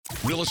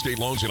Real estate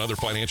loans and other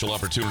financial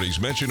opportunities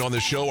mentioned on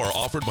this show are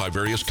offered by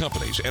various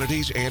companies,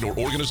 entities, and/or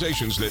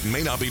organizations that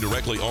may not be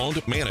directly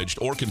owned, managed,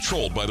 or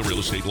controlled by the Real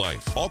Estate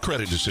Life. All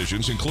credit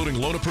decisions,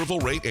 including loan approval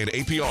rate and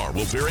APR,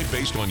 will vary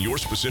based on your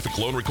specific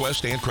loan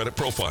request and credit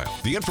profile.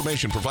 The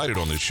information provided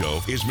on this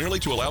show is merely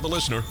to allow the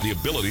listener the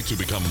ability to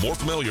become more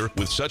familiar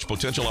with such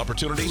potential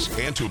opportunities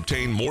and to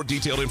obtain more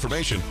detailed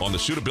information on the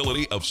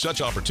suitability of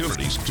such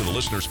opportunities to the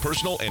listener's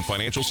personal and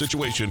financial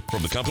situation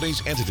from the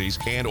companies, entities,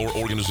 and/or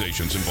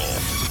organizations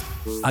involved.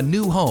 A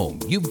new home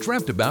you've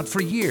dreamt about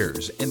for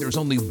years, and there's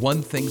only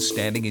one thing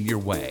standing in your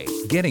way: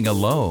 getting a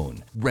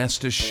loan.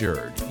 Rest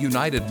assured,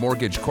 United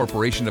Mortgage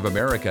Corporation of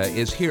America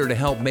is here to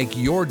help make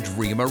your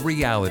dream a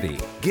reality.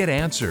 Get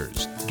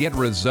answers, get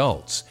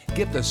results,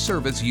 get the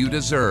service you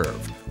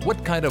deserve.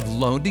 What kind of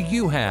loan do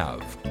you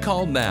have?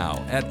 Call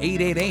now at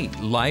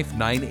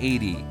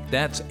 888-LIFE-980.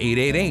 That's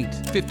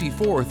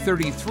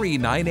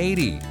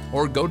 888-5433-980.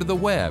 Or go to the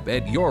web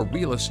at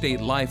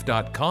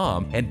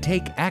yourrealestatelife.com and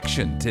take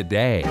action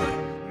today.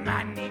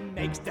 Money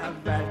makes the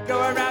world go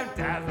around,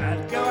 the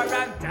world go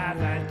around, the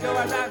world go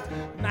around.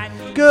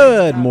 Money.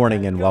 Good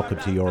morning and welcome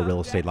to Your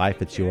Real Estate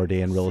Life. It's your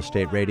day in real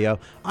estate radio.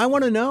 I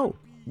want to know,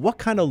 what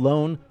kind of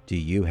loan do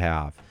you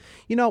have?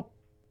 You know,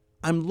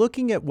 I'm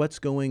looking at what's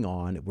going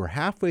on. We're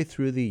halfway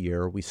through the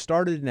year. We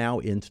started now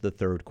into the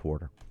third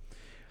quarter.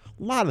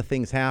 A lot of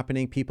things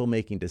happening, people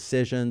making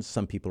decisions.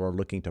 Some people are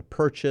looking to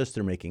purchase.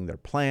 They're making their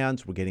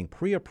plans. We're getting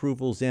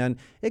pre-approvals in.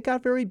 It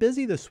got very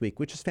busy this week,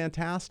 which is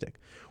fantastic.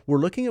 We're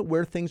looking at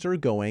where things are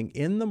going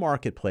in the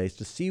marketplace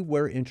to see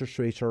where interest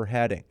rates are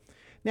heading.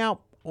 Now,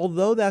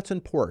 although that's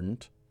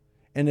important,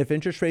 and if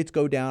interest rates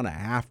go down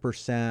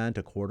 0.5%,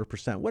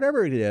 0.25%,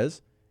 whatever it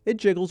is, it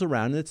jiggles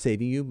around and it's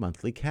saving you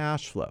monthly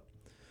cash flow.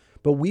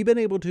 But we've been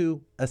able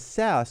to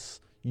assess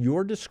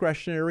your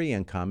discretionary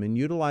income and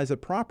utilize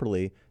it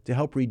properly to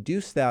help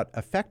reduce that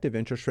effective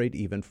interest rate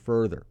even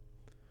further.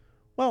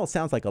 Well, it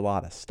sounds like a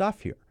lot of stuff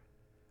here.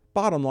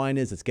 Bottom line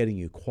is it's getting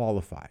you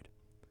qualified.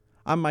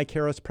 I'm Mike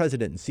Harris,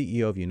 President and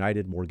CEO of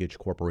United Mortgage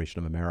Corporation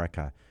of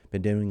America.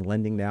 Been doing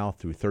lending now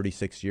through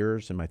 36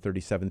 years, in my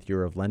 37th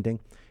year of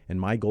lending,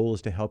 and my goal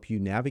is to help you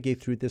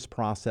navigate through this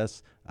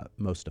process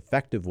most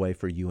effective way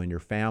for you and your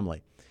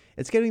family.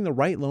 It's getting the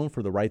right loan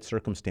for the right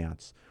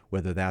circumstance,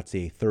 whether that's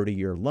a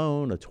 30-year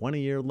loan, a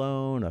 20-year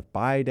loan, a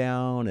buy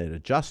down, an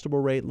adjustable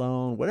rate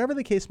loan, whatever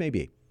the case may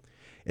be.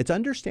 It's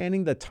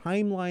understanding the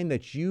timeline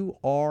that you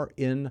are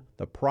in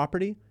the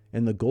property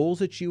and the goals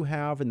that you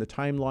have and the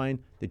timeline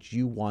that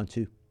you want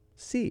to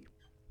see.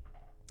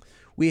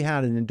 We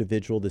had an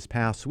individual this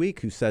past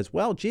week who says,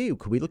 well, gee,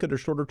 could we look at a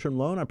shorter term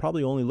loan? I'm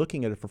probably only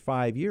looking at it for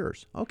 5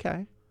 years.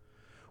 Okay.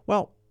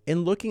 Well,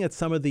 in looking at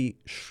some of the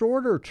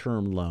shorter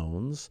term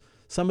loans,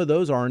 some of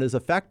those aren't as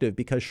effective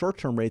because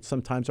short-term rates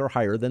sometimes are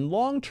higher than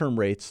long-term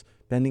rates,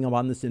 depending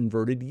on this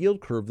inverted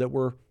yield curve that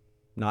we're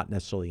not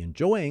necessarily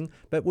enjoying,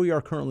 but we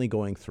are currently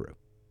going through.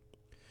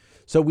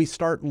 So we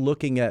start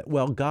looking at,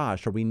 well,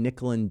 gosh, are we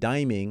nickel and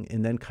diming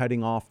and then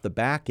cutting off the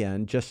back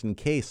end just in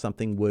case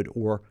something would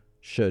or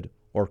should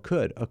or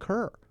could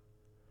occur?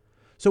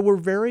 So we're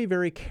very,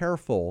 very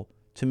careful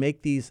to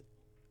make these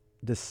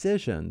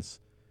decisions,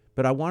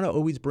 but I want to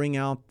always bring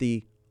out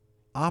the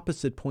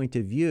opposite point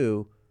of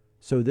view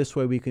so this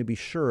way we can be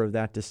sure of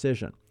that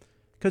decision.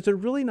 Because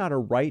there's really not a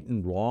right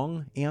and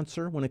wrong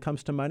answer when it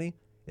comes to money.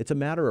 It's a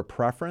matter of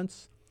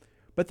preference.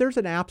 But there's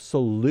an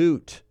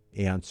absolute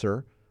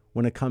answer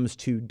when it comes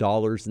to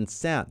dollars and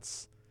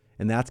cents.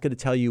 And that's going to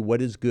tell you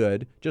what is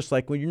good, just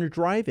like when you're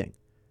driving.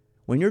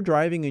 When you're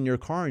driving in your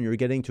car and you're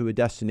getting to a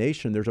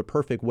destination, there's a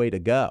perfect way to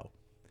go.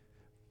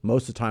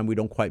 Most of the time, we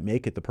don't quite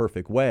make it the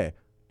perfect way.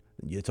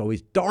 It's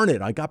always, darn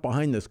it, I got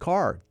behind this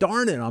car.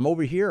 Darn it, I'm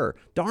over here.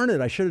 Darn it,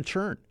 I should have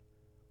turned.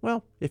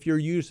 Well, if you're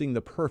using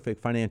the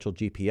perfect financial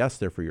GPS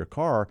there for your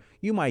car,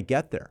 you might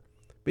get there.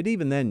 But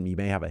even then, you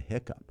may have a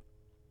hiccup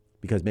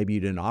because maybe you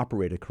didn't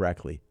operate it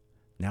correctly.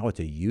 Now it's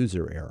a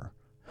user error.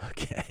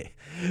 Okay.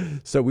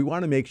 So we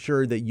want to make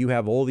sure that you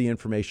have all the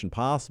information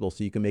possible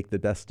so you can make the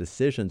best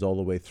decisions all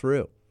the way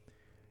through.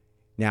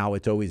 Now,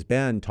 it's always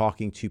been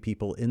talking to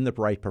people in the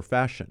right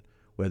profession,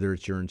 whether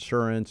it's your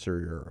insurance or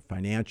your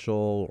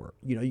financial, or,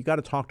 you got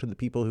to talk to the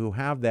people who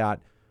have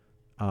that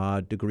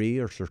degree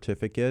or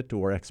certificate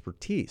or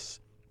expertise.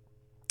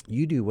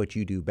 You do what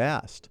you do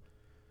best.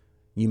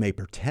 You may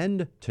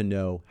pretend to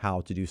know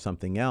how to do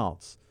something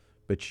else,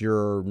 but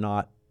you're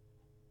not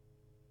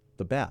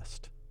the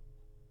best.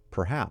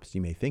 Perhaps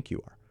you may think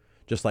you are.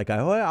 Just like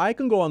I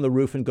can go on the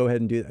roof and go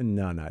ahead and do that.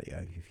 No, not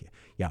yet.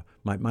 Yeah.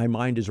 My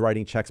mind is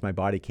writing checks my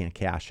body can't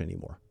cash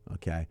anymore.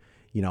 Okay.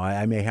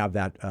 I may have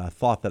that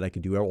thought that I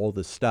could do all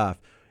this stuff.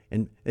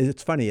 And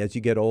it's funny, as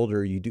you get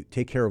older, you do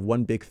take care of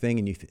one big thing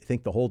and you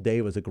think the whole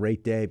day was a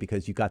great day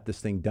because you got this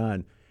thing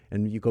done.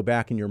 And you go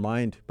back in your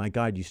mind, my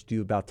God, you used to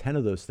do about 10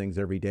 of those things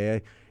every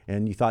day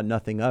and you thought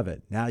nothing of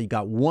it. Now you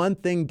got one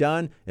thing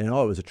done and it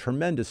was a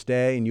tremendous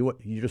day and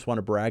you just want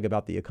to brag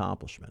about the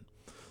accomplishment.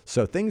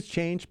 So things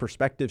change,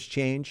 perspectives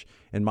change,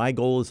 and my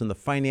goal is in the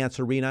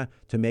finance arena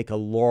to make a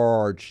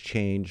large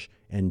change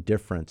and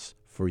difference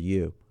for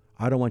you.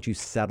 I don't want you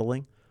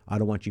settling. I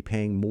don't want you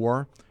paying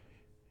more.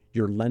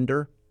 Your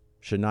lender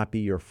should not be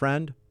your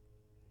friend.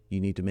 You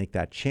need to make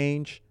that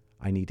change.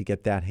 I need to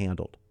get that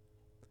handled.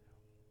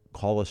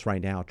 Call us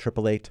right now,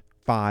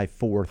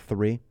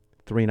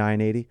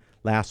 888-543-3980.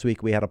 Last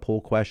week we had a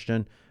poll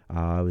question.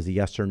 It was a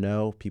yes or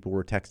no. People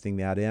were texting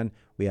that in.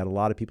 We had a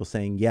lot of people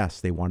saying yes,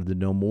 they wanted to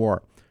know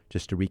more.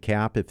 Just to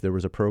recap, if there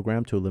was a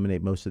program to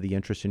eliminate most of the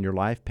interest in your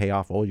life, pay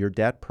off all your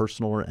debt,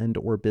 personal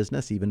or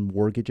business, even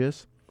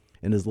mortgages,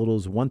 in as little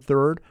as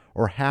 1/3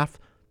 or half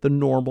the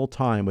normal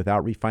time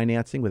without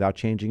refinancing, without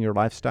changing your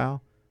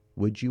lifestyle,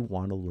 would you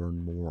want to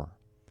learn more?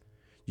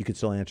 You can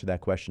still answer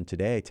that question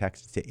today.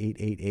 Text it to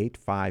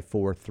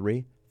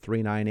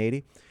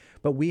 888-543-3980.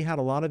 But we had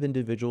a lot of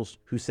individuals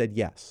who said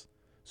yes.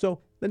 So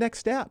the next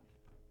step,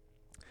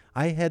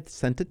 I had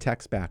sent a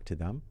text back to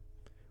them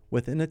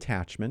with an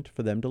attachment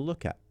for them to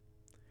look at.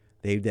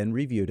 They then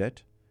reviewed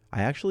it.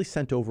 I actually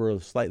sent over a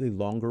slightly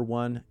longer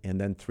one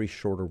and then 3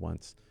 shorter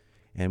ones.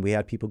 And we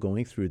had people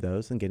going through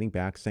those and getting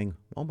back saying,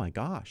 oh my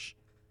gosh.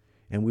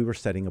 And we were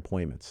setting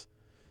appointments.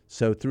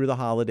 So through the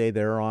holiday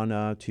there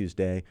on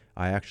Tuesday,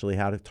 I actually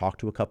had to talk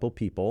to a couple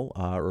people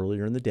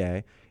earlier in the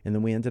day. And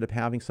then we ended up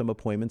having some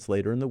appointments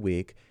later in the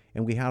week.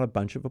 And we had a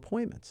bunch of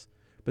appointments.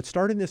 But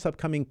starting this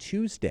upcoming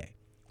Tuesday,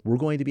 we're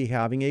going to be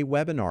having a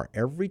webinar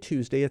every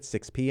Tuesday at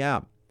 6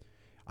 p.m.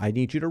 I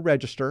need you to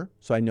register,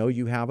 so I know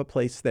you have a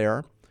place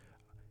there.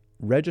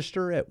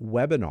 Register at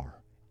webinar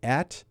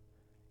at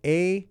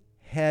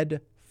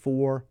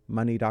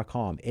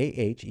aheadformoney.com,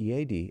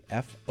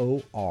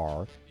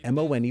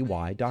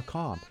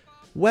 aheadformoney.com.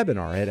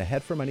 Webinar at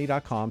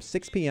aheadformoney.com,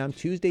 6 p.m.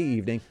 Tuesday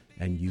evening,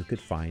 and you could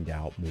find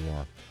out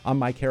more. I'm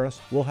Mike Harris.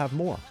 We'll have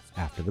more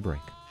after the break.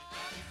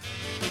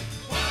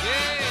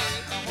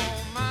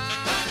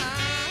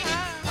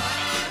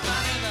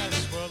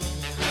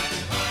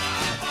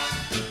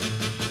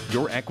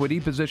 Your equity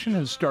position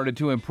has started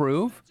to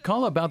improve?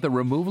 Call about the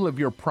removal of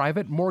your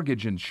private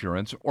mortgage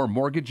insurance or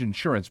mortgage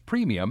insurance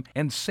premium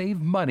and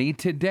save money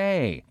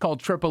today. Call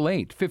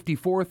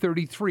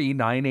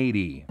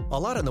 888-543-3980. A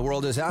lot in the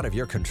world is out of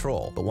your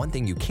control, but one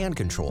thing you can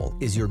control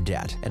is your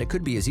debt. And it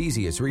could be as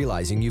easy as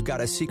realizing you've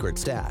got a secret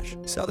stash.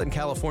 Southern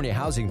California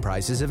housing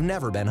prices have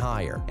never been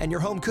higher, and your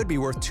home could be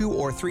worth 2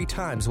 or 3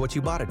 times what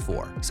you bought it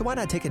for. So why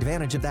not take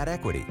advantage of that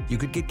equity? You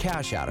could get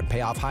cash out and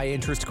pay off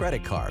high-interest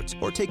credit cards,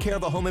 or take care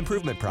of a home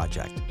improvement project.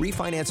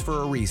 Refinance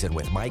for a reason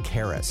with Mike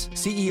Harris,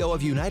 CEO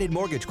of United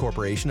Mortgage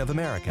Corporation of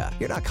America.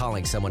 You're not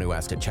calling someone who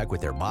has to check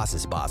with their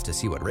boss's boss to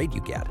see what rate you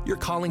get. You're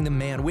calling the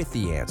man with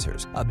the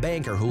answers, a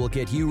banker who will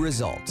get you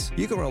results.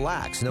 You can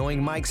relax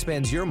knowing Mike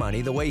spends your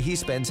money the way he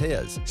spends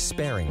his,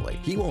 sparingly.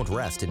 He won't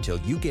rest until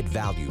you get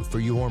value for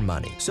your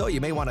money. So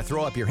you may want to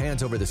throw up your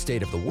hands over the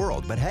state of the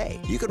world, but hey,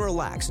 you can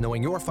relax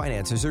knowing your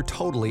finances are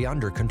totally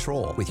under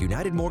control with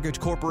United Mortgage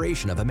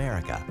Corporation of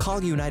America.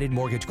 Call United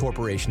Mortgage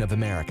Corporation of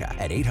America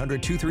at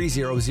 800-230-0168.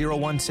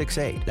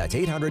 That's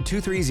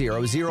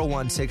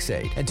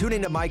 800-230-0168. And tune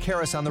in to Mike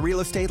Harris on the Real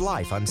Estate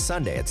Life on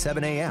Sunday at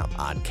 7 a.m.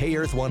 on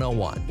K-Earth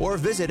 101. Or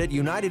visit at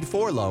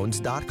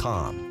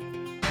UnitedForLoans.com.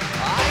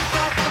 I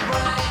got the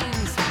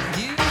brains,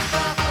 you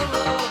got the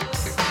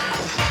looks.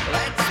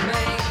 Let's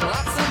make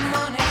lots of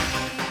money.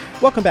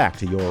 Welcome back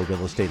to Your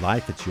Real Estate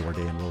Life. It's Your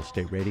Day in Real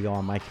Estate Radio.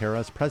 I'm Mike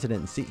Harris, President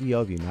and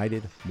CEO of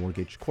United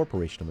Mortgage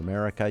Corporation of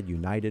America,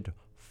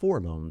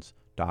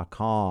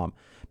 UnitedForLoans.com.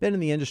 Been in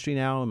the industry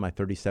now in my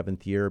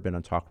 37th year, been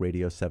on talk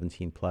radio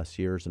 17 plus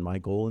years, and my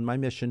goal and my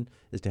mission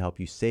is to help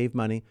you save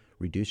money,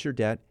 reduce your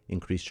debt,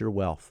 increase your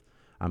wealth.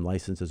 I'm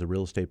licensed as a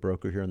real estate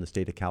broker here in the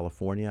state of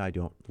California. I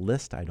don't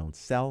list, I don't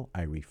sell,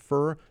 I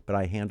refer, but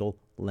I handle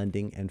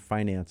lending and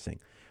financing.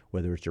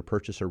 Whether it's your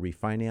purchase or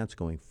refinance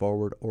going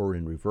forward or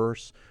in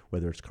reverse,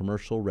 whether it's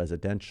commercial,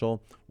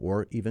 residential,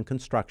 or even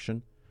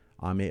construction,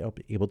 I'm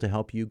able to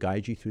help you,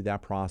 guide you through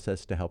that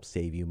process to help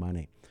save you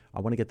money. I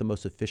want to get the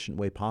most efficient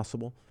way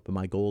possible, but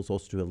my goal is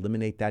also to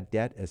eliminate that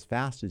debt as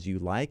fast as you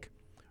like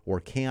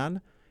or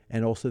can,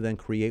 and also then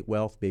create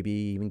wealth, maybe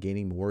even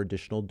gaining more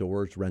additional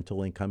doors,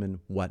 rental income, and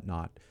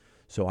whatnot.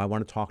 So I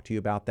want to talk to you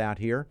about that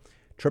here.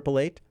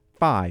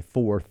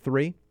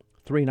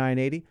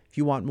 888-543-3980. If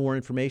you want more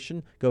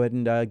information, go ahead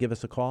and give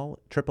us a call,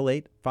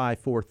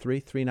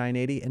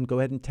 888-543-3980, and go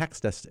ahead and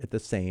text us at the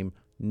same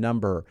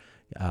number.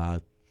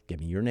 Give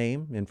me your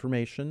name,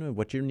 information,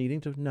 what you're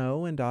needing to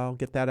know, and I'll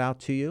get that out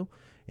to you.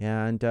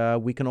 And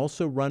we can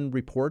also run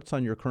reports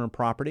on your current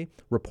property,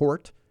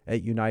 report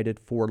at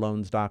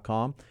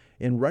UnitedForLoans.com.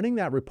 In running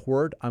that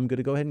report, I'm going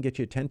to go ahead and get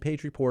you a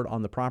 10-page report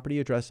on the property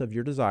address of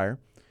your desire.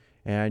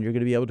 And you're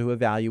going to be able to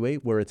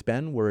evaluate where it's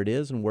been, where it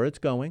is, and where it's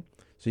going,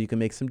 so you can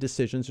make some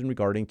decisions in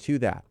regarding to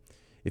that.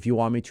 If you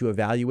want me to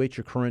evaluate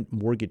your current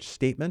mortgage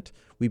statement,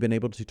 we've been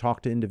able to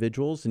talk to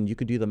individuals, and you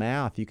can do the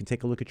math. You can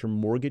take a look at your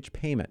mortgage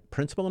payment,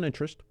 principal and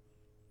interest.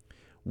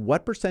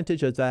 What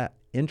percentage of that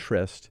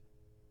interest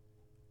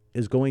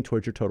is going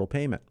towards your total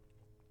payment?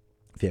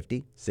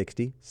 50,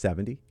 60,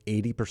 70,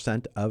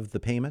 80% of the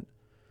payment.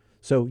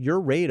 So your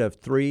rate of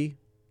 3,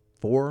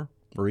 4,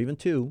 or even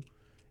 2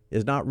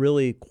 is not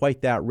really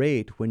quite that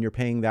rate when you're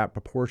paying that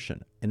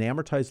proportion. An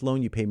amortized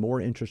loan, you pay more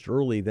interest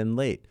early than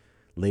late.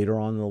 Later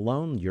on in the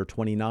loan, year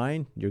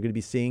 29, you're going to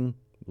be seeing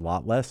a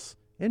lot less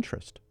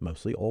interest,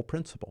 mostly all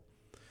principal.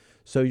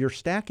 So you're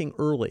stacking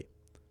early.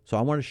 So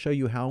I want to show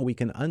you how we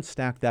can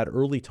unstack that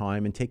early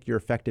time and take your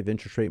effective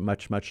interest rate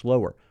much, much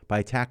lower by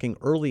attacking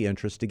early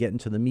interest to get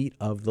into the meat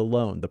of the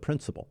loan, the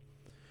principal.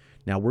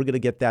 Now we're going to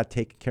get that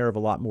taken care of a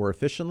lot more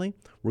efficiently.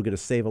 We're going to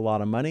save a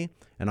lot of money.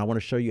 And I want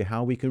to show you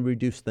how we can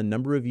reduce the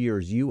number of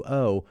years you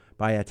owe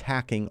by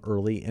attacking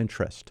early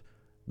interest.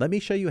 Let me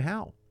show you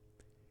how.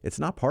 It's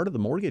not part of the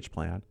mortgage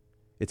plan.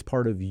 It's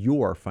part of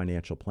your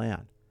financial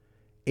plan.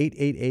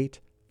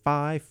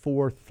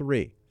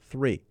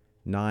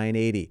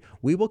 888-543-3980.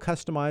 We will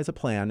customize a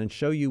plan and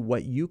show you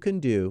what you can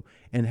do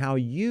and how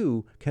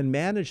you can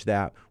manage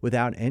that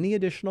without any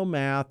additional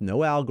math, no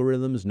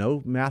algorithms,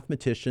 no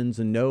mathematicians,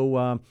 and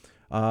no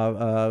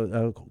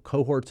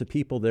cohorts of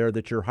people there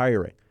that you're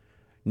hiring.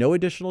 No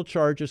additional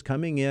charges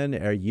coming in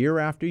year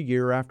after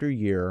year after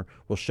year.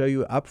 We'll show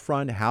you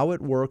upfront how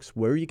it works,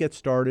 where you get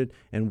started,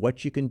 and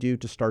what you can do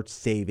to start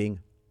saving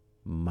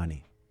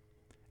money.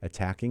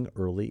 Attacking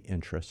early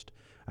interest.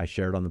 I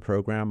shared on the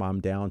program, I'm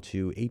down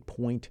to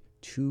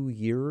 8.2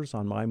 years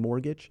on my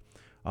mortgage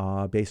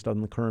based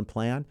on the current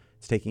plan.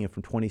 It's taking it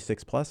from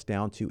 26 plus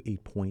down to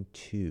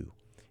 8.2,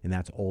 and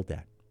that's all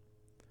debt.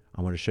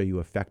 I want to show you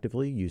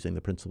effectively, using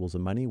the principles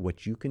of money,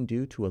 what you can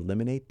do to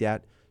eliminate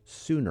debt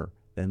sooner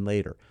than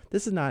later.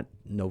 This is not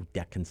no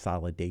debt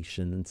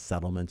consolidation and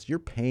settlements. You're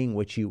paying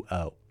what you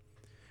owe.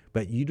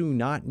 But you do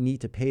not need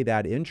to pay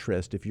that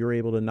interest if you're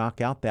able to knock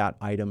out that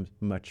item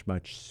much,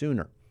 much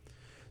sooner.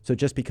 So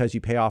just because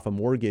you pay off a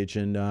mortgage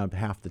in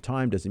half the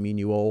time doesn't mean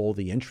you owe all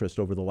the interest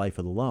over the life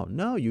of the loan.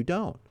 No, you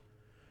don't.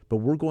 But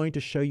we're going to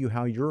show you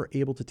how you're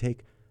able to take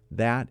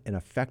that and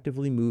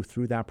effectively move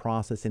through that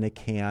process, and it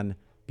can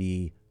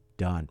be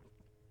done.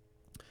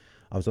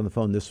 I was on the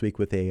phone this week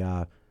with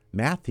a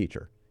math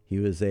teacher. He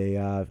was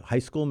a high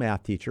school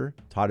math teacher,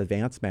 taught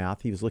advanced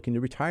math. He was looking to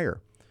retire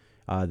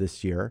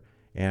this year,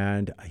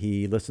 and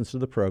he listens to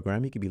the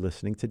program. He could be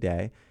listening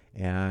today,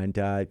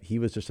 and he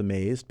was just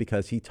amazed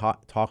because he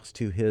talks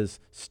to his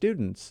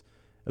students,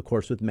 of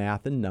course, with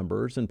math and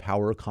numbers and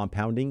power of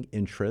compounding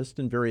interest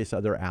and various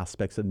other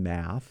aspects of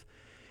math.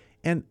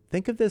 And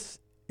think of this,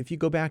 if you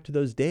go back to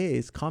those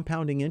days,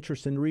 compounding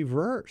interest in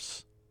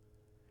reverse.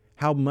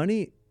 How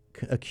money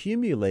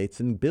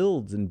accumulates and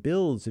builds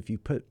if you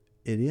put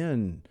it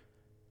in.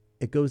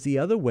 It goes the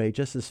other way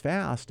just as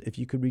fast if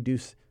you could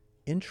reduce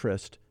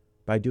interest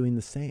by doing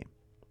the same.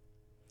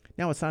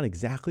 Now, it's not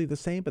exactly the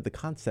same, but the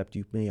concept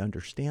you may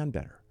understand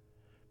better.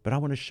 But I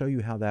want to show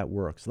you how that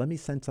works. Let me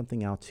send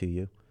something out to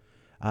you.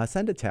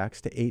 Send a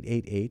text to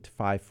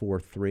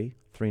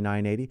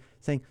 888-543-3980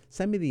 saying,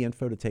 send me the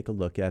info to take a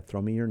look at.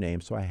 Throw me your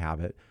name so I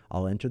have it.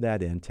 I'll enter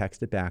that in,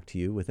 text it back to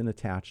you with an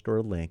attached or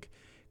a link.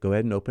 Go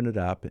ahead and open it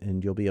up,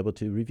 and you'll be able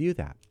to review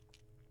that.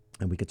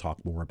 And we could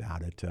talk more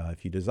about it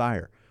if you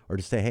desire. Or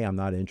just say, hey, I'm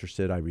not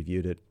interested. I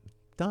reviewed it.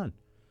 Done.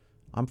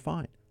 I'm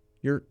fine.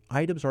 Your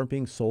items aren't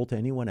being sold to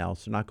anyone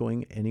else. They're not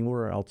going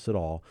anywhere else at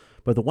all.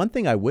 But the one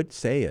thing I would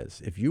say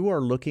is, if you are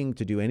looking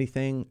to do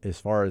anything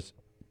as far as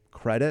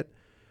credit,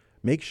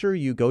 make sure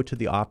you go to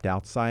the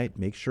opt-out site.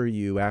 Make sure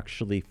you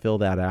actually fill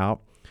that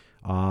out.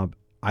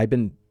 I've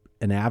been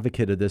an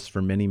advocate of this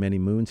for many, many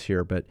moons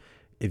here. But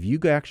if you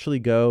actually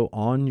go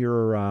on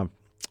your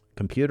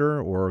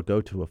computer or go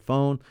to a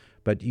phone,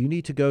 but you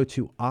need to go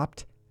to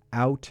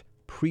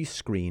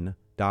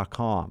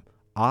optoutprescreen.com,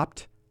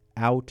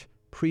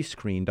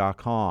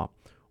 optoutprescreen.com,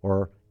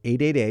 or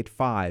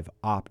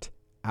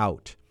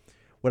 888-5-OPT-OUT.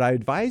 What I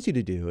advise you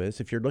to do is,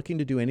 if you're looking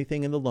to do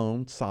anything in the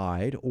loan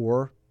side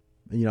or,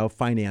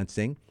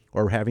 financing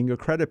or having your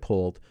credit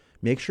pulled,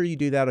 make sure you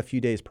do that a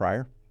few days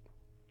prior.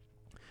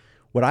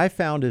 What I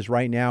found is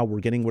right now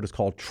we're getting what is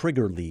called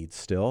trigger leads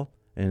still,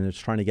 and it's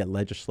trying to get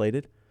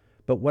legislated.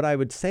 But what I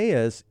would say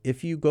is,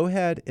 if you go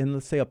ahead and,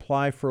 let's say,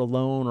 apply for a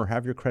loan or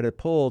have your credit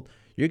pulled,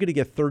 you're going to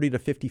get 30 to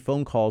 50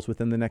 phone calls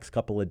within the next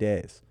couple of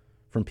days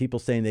from people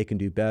saying they can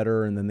do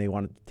better, and then they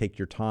want to take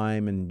your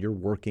time and you're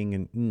working,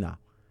 and no.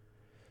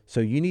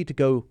 So you need to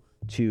go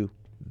to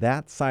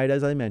that site,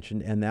 as I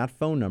mentioned, and that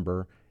phone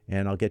number,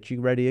 and I'll get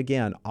you ready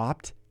again,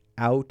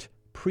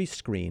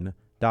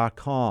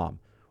 optoutprescreen.com,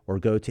 or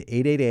go to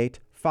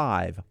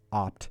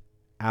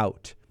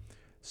 888-5-OPT-OUT.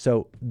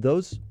 So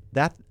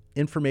that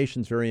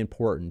information is very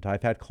important.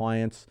 I've had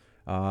clients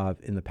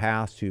in the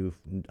past who've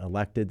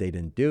elected, they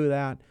didn't do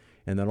that.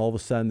 And then all of a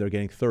sudden they're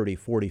getting 30,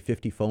 40,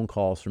 50 phone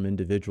calls from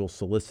individuals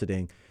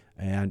soliciting.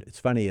 And it's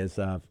funny, as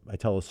I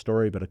tell a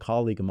story, but a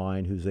colleague of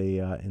mine who's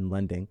in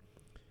lending,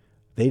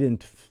 they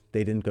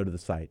didn't go to the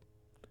site.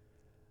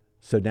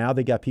 So now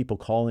they got people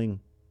calling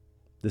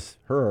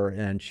her,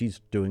 and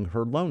she's doing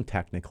her loan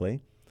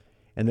technically.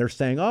 And they're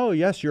saying, oh,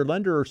 yes, your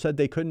lender said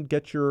they couldn't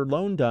get your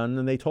loan done,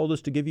 and they told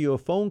us to give you a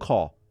phone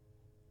call.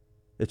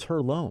 It's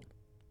her loan.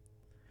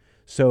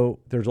 So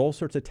there's all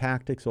sorts of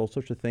tactics, all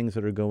sorts of things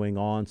that are going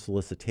on,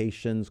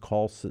 solicitations,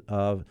 call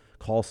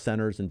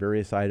centers and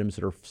various items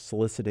that are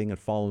soliciting and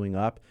following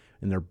up,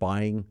 and they're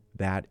buying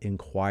that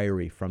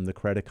inquiry from the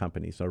credit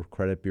companies or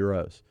credit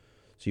bureaus.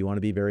 So you want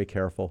to be very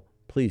careful.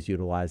 Please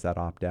utilize that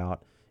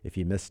opt-out. If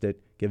you missed it,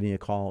 give me a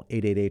call,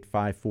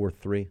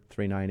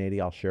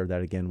 888-543-3980. I'll share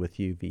that again with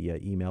you via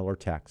email or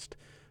text.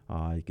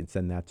 You can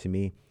send that to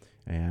me,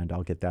 and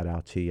I'll get that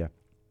out to you.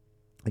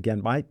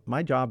 Again,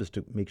 my job is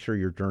to make sure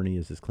your journey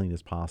is as clean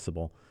as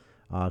possible.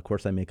 Of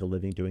course, I make a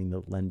living doing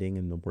the lending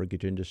in the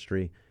mortgage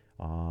industry,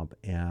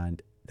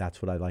 and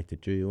that's what I like to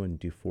do and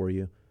do for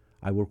you.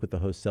 I work with the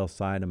wholesale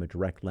side. I'm a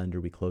direct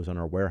lender. We close on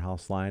our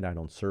warehouse line. I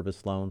don't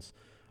service loans.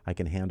 I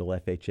can handle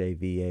FHA,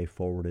 VA,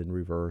 forward and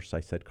reverse.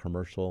 I said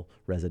commercial,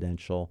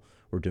 residential.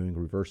 We're doing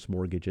reverse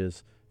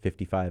mortgages,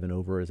 55 and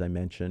over, as I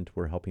mentioned.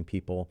 We're helping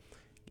people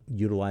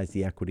utilize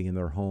the equity in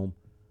their home.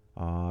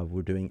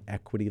 We're doing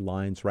equity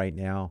lines right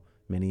now.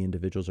 Many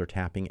individuals are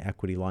tapping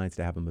equity lines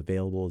to have them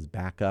available as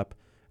backup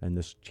in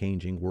this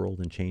changing world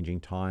and changing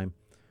time.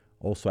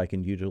 Also, I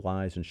can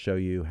utilize and show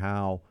you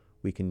how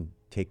we can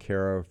take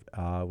care of,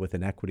 with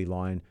an equity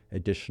line,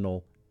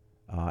 additional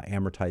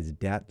amortized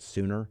debt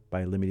sooner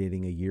by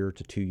eliminating a year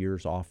to 2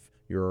 years off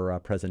your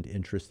present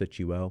interest that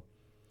you owe.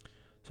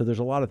 So there's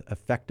a lot of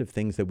effective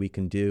things that we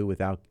can do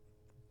without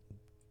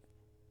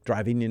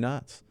driving you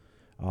nuts.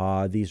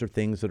 These are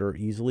things that are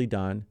easily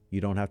done.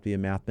 You don't have to be a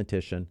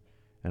mathematician,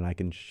 and I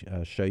can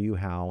show you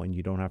how, and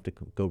you don't have to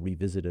go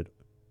revisit it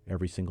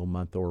every single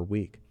month or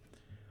week.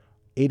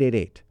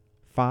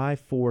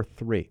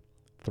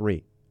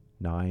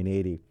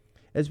 888-543-3980.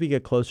 As we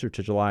get closer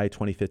to July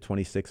 25th,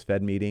 26th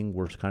Fed meeting,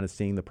 we're kind of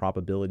seeing the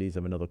probabilities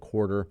of another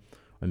quarter,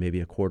 or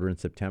maybe a quarter in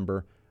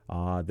September.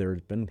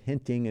 There's been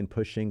hinting and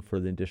pushing for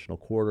the additional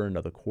quarter,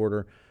 another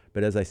quarter.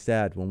 But as I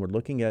said, when we're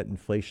looking at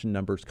inflation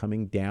numbers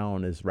coming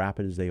down as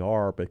rapid as they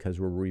are, because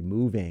we're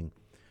removing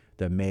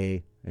the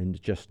May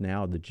and just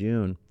now the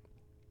June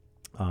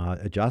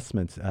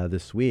adjustments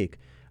this week,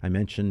 I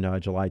mentioned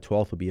July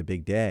 12th will be a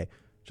big day.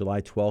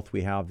 July 12th,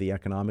 we have the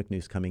economic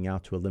news coming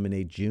out to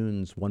eliminate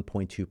June's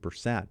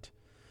 1.2%.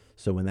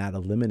 So when that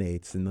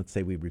eliminates, and let's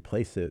say we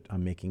replace it,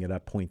 I'm making it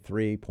up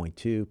 0.3,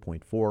 0.2,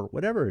 0.4,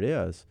 whatever it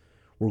is,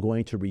 we're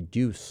going to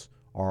reduce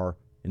our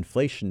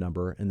inflation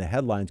number, and the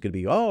headline's going to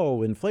be,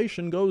 oh,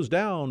 inflation goes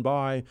down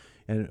by,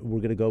 and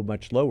we're going to go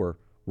much lower.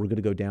 We're going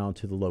to go down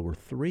to the lower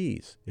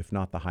threes, if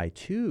not the high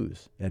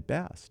twos at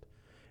best.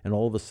 And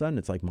all of a sudden,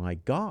 it's like, my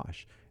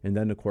gosh. And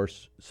then, of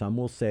course, some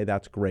will say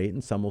that's great,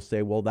 and some will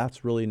say, well,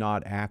 that's really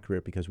not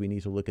accurate because we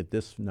need to look at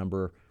this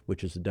number,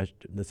 which is,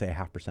 let's say,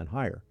 0.5%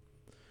 higher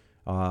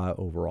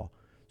overall.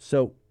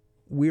 So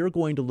we're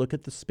going to look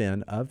at the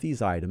spin of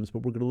these items, but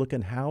we're going to look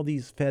at how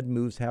these Fed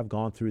moves have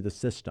gone through the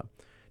system.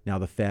 Now,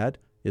 the Fed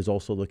is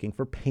also looking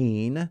for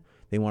pain.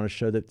 They want to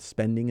show that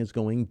spending is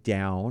going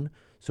down.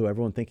 So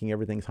everyone thinking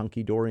everything's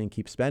hunky-dory and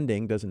keep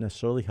spending doesn't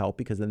necessarily help,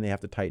 because then they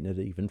have to tighten it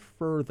even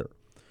further.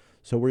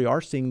 So we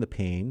are seeing the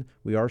pain.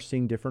 We are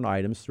seeing different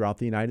items throughout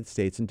the United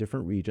States in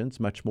different regions,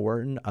 much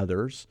more in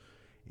others.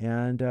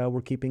 And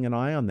we're keeping an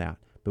eye on that.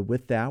 But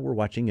with that, we're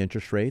watching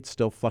interest rates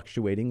still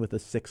fluctuating with a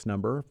 6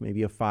 number,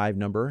 maybe a 5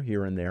 number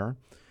here and there.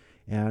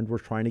 And we're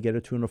trying to get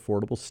it to an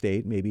affordable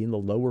state, maybe in the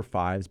lower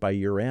 5s by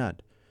year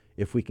end.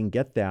 If we can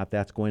get that,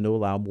 that's going to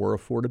allow more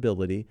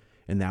affordability.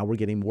 And now we're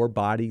getting more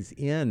bodies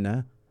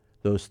in,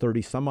 those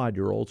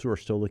 30-some-odd-year-olds who are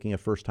still looking at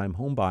first-time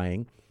home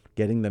buying,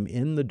 getting them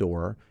in the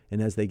door.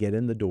 And as they get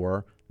in the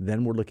door,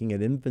 then we're looking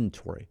at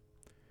inventory.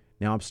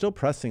 Now, I'm still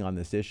pressing on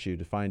this issue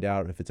to find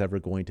out if it's ever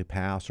going to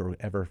pass or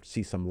ever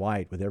see some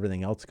light with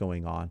everything else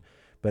going on.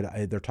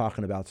 But they're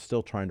talking about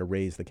still trying to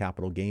raise the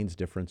capital gains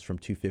difference from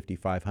 250,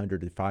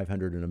 500 to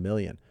 500 and $1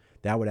 million.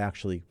 That would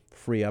actually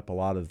free up a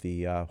lot of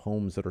the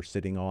homes that are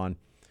sitting on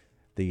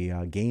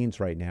the gains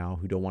right now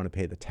who don't want to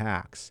pay the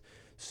tax.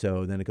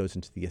 So then it goes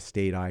into the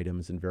estate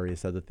items and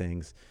various other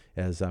things,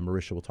 as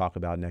Marisha will talk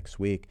about next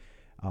week.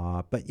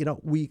 But, you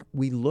know, we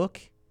look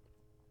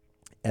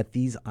at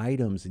these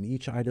items, and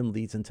each item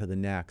leads into the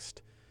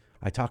next.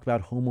 I talk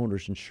about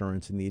homeowners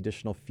insurance and the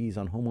additional fees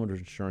on homeowners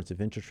insurance.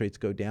 If interest rates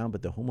go down,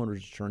 but the homeowners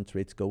insurance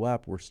rates go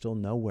up, we're still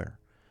nowhere.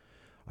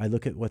 I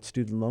look at what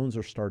student loans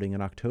are starting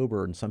in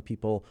October, and some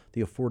people,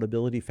 the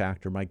affordability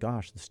factor, my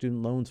gosh, the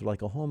student loans are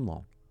like a home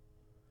loan.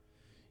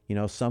 You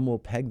know, some will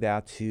peg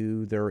that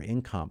to their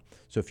income.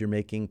 So if you're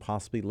making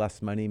possibly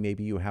less money,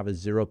 maybe you have a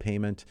 0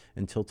 payment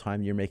until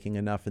time you're making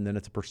enough, and then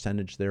it's a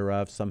percentage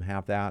thereof. Some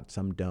have that,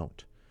 some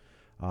don't.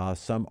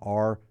 Some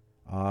are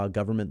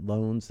government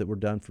loans that were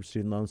done for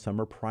student loans. Some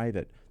are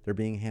private. They're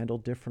being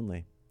handled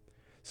differently.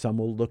 Some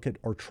will look at,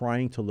 or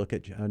trying to look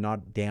at,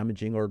 not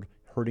damaging or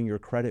hurting your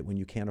credit when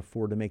you can't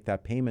afford to make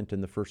that payment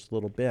in the first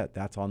little bit.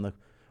 That's on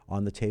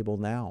the table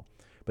now.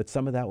 But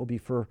some of that will be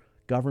for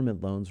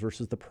government loans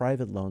versus the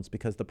private loans,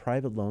 because the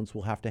private loans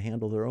will have to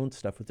handle their own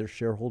stuff with their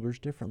shareholders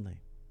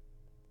differently.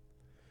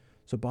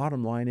 So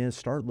bottom line is,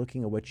 start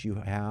looking at what you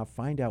have,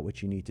 find out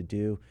what you need to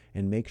do,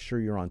 and make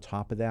sure you're on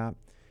top of that.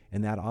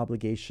 And that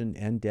obligation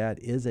and debt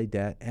is a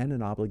debt and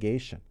an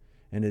obligation.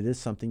 and it is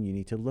something you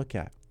need to look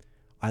at.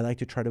 I like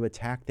to try to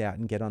attack that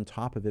and get on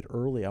top of it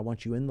early. I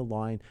want you in the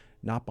line,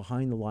 not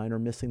behind the line or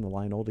missing the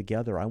line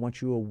altogether. I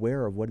want you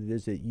aware of what it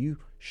is that you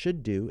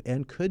should do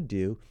and could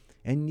do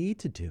and need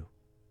to do.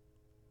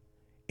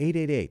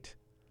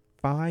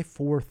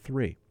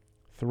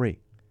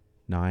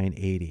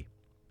 888-543-3980.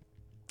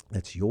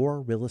 That's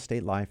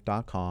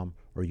yourrealestatelife.com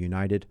or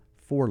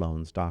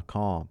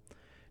unitedforloans.com.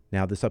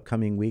 Now, this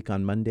upcoming week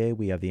on Monday,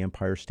 we have the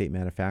Empire State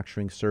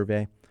Manufacturing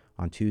Survey.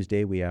 On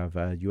Tuesday, we have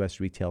U.S.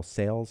 retail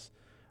sales.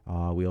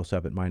 We also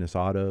have at Minus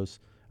Autos.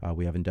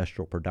 We have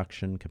industrial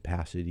production,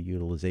 capacity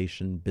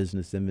utilization,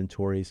 business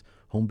inventories,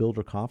 home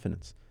builder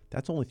confidence.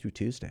 That's only through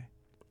Tuesday.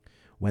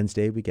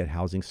 Wednesday, we get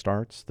housing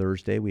starts.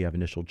 Thursday, we have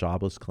initial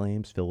jobless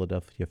claims,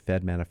 Philadelphia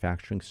Fed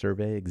Manufacturing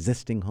Survey,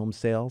 existing home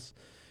sales,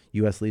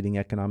 U.S. leading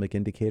economic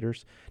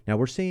indicators. Now,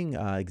 we're seeing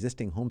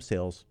existing home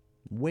sales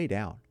way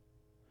down,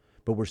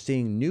 but we're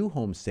seeing new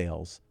home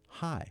sales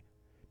high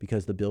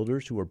because the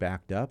builders who are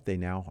backed up, they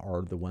now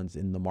are the ones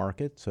in the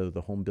market. So the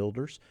home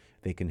builders,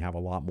 they can have a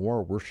lot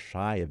more. We're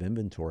shy of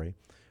inventory,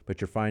 but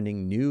you're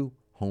finding new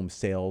home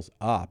sales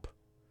up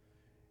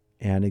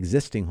and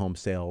existing home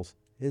sales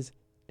is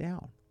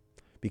down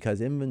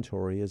because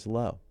inventory is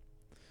low.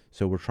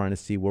 So we're trying to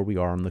see where we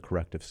are on the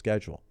corrective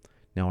schedule.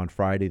 Now on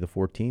Friday the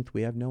 14th,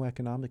 we have no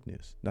economic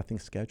news, nothing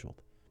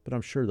scheduled. But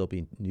I'm sure there'll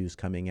be news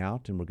coming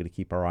out, and we're going to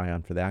keep our eye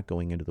on for that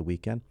going into the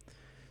weekend.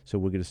 So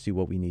we're going to see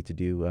what we need to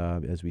do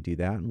as we do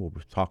that, and we'll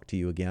talk to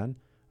you again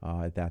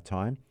at that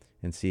time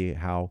and see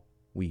how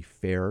we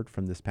fared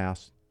from this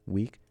past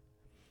week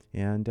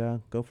and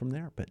go from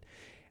there. But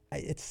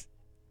I've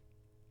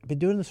been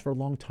doing this for a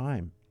long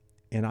time,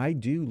 and I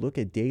do look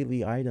at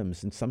daily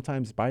items and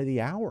sometimes by the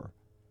hour.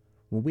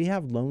 When we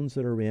have loans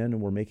that are in and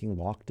we're making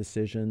lock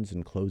decisions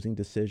and closing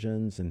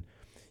decisions, and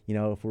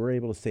if we're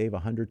able to save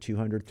 $100,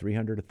 $200,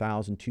 $300,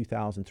 $1,000,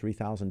 $2,000,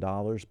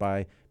 $3,000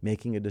 by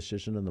making a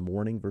decision in the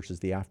morning versus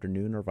the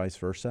afternoon or vice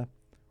versa,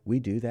 we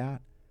do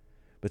that.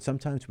 But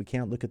sometimes we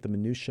can't look at the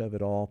minutia of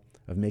it all,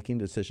 of making a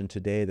decision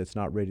today that's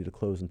not ready to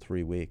close in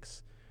 3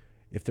 weeks.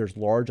 If there's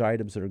large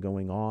items that are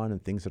going on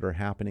and things that are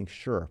happening,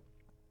 sure,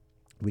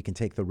 we can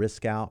take the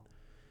risk out.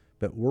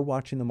 But we're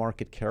watching the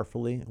market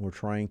carefully, and we're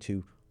trying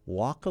to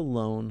lock a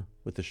loan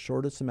with the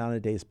shortest amount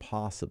of days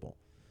possible.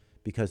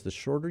 Because the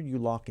shorter you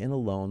lock in a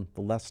loan,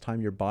 the less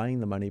time you're buying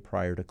the money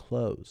prior to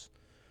close.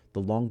 The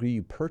longer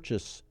you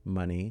purchase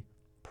money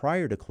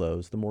prior to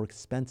close, the more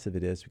expensive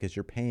it is because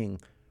you're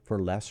paying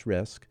for less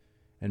risk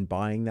and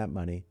buying that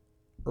money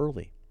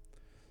early.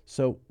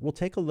 So we'll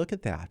take a look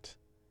at that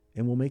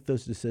and we'll make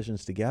those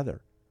decisions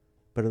together.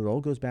 But it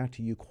all goes back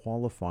to you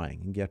qualifying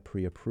and get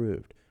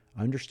pre-approved,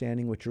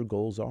 understanding what your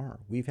goals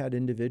are. We've had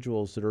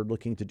individuals that are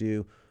looking to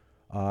do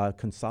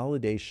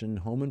consolidation,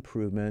 home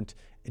improvement,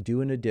 do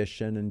an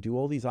addition, and do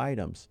all these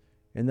items.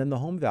 And then the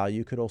home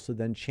value could also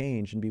then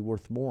change and be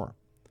worth more,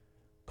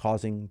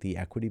 causing the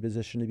equity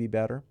position to be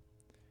better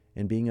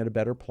and being at a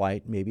better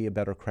plight, maybe a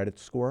better credit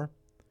score.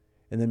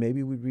 And then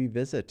maybe we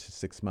revisit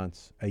 6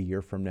 months, a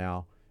year from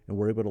now, and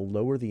we're able to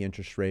lower the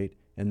interest rate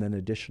and then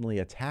additionally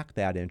attack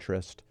that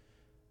interest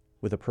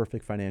with a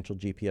perfect financial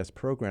GPS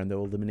program that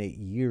will eliminate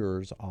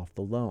years off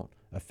the loan,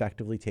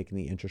 effectively taking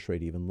the interest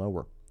rate even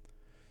lower.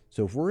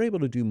 So if we're able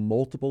to do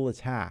multiple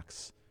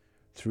attacks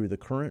through the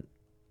current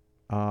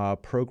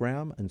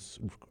program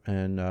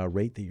and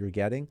rate that you're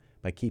getting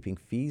by keeping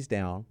fees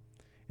down,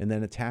 and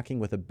then attacking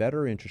with a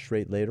better interest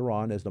rate later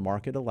on as the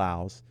market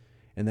allows,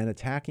 and then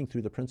attacking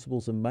through the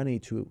principles of money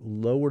to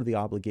lower the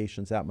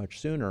obligations that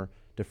much sooner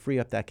to free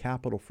up that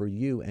capital for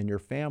you and your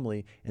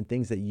family and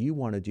things that you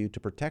want to do to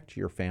protect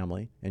your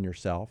family and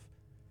yourself,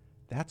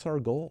 that's our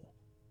goal.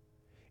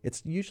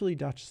 It's usually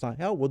not just,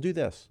 we'll do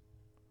this.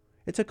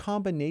 It's a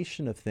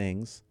combination of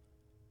things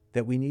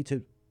that we need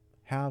to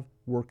have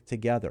work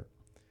together.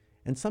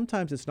 And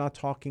sometimes it's not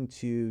talking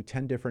to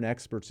 10 different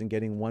experts and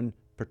getting one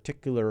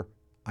particular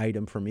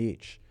item from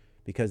each,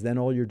 because then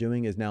all you're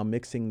doing is now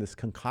mixing this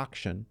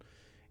concoction,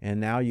 and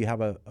now you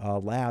have a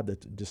lab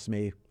that just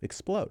may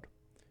explode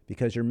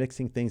because you're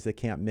mixing things that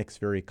can't mix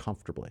very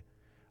comfortably.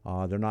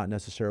 They're not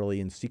necessarily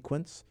in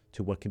sequence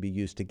to what can be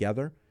used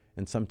together,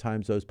 and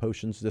sometimes those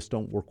potions just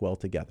don't work well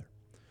together.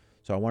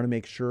 So I want to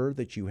make sure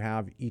that you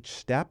have each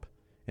step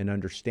and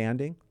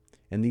understanding,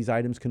 and these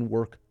items can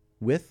work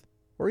with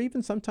or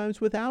even sometimes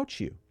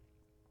without you.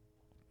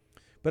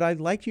 But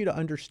I'd like you to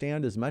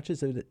understand as much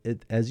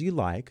as you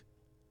like.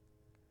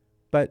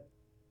 But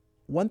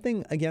one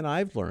thing, again,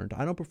 I've learned,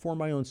 I don't perform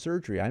my own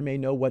surgery. I may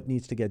know what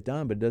needs to get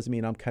done, but it doesn't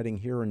mean I'm cutting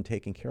here and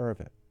taking care of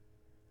it.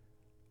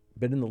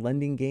 Been in the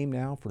lending game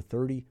now for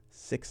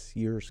 36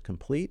 years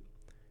complete,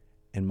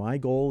 and my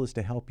goal is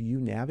to help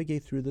you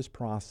navigate through this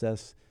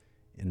process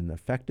in an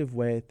effective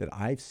way that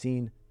I've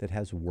seen that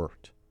has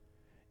worked.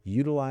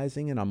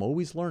 Utilizing, and I'm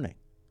always learning.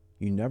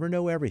 You never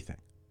know everything,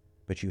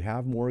 but you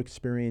have more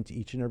experience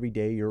each and every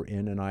day you're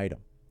in an item.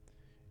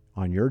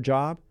 On your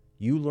job,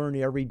 you learn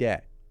every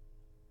day.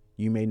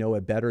 You may know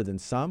it better than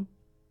some,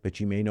 but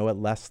you may know it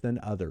less than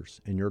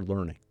others, and you're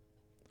learning.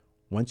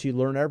 Once you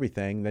learn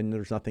everything, then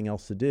there's nothing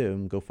else to do,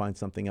 and go find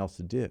something else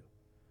to do.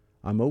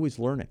 I'm always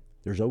learning.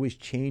 There's always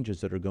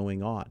changes that are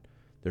going on.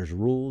 There's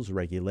rules,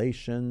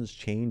 regulations,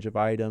 change of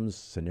items,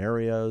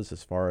 scenarios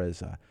as far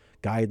as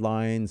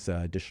guidelines,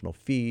 additional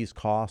fees,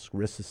 costs,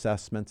 risk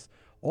assessments.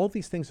 All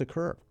these things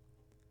occur.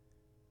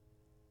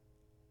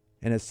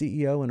 And as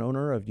CEO and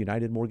owner of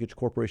United Mortgage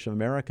Corporation of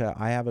America,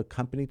 I have a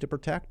company to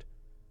protect.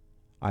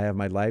 I have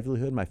my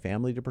livelihood, my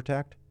family to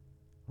protect.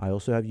 I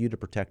also have you to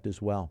protect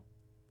as well.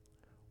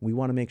 We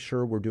want to make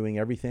sure we're doing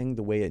everything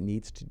the way it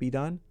needs to be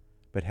done,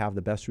 but have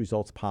the best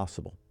results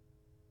possible.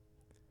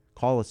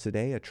 Call us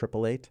today at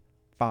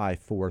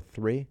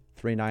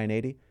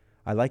 888-543-3980.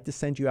 I'd like to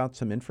send you out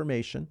some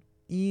information,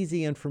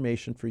 easy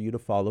information for you to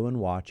follow and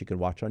watch. You can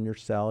watch on your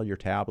cell, your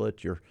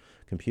tablet, your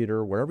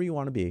computer, wherever you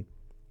want to be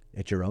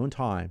at your own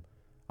time.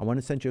 I want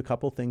to send you a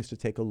couple things to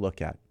take a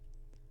look at.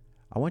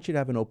 I want you to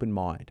have an open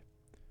mind.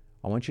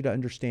 I want you to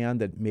understand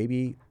that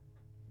maybe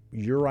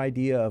your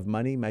idea of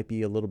money might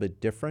be a little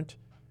bit different,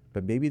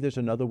 but maybe there's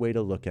another way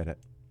to look at it.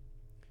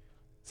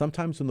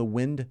 Sometimes when the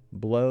wind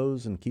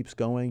blows and keeps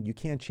going, you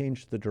can't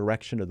change the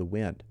direction of the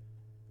wind,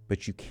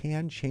 but you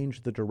can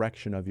change the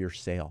direction of your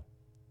sail.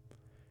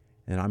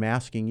 And I'm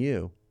asking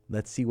you,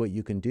 let's see what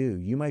you can do.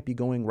 You might be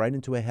going right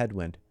into a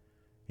headwind,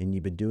 and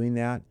you've been doing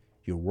that.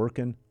 You're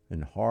working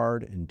and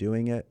hard and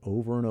doing it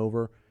over and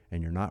over,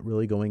 and you're not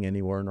really going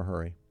anywhere in a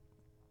hurry.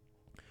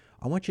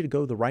 I want you to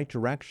go the right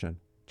direction,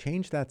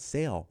 change that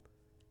sail,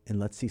 and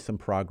let's see some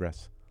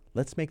progress.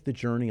 Let's make the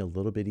journey a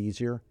little bit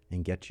easier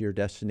and get to your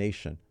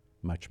destination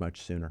much,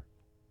 much sooner.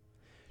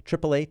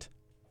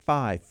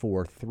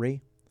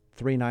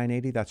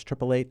 888-543-3980. That's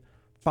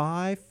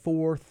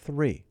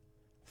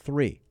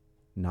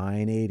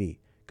 888-543-3980.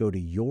 Go to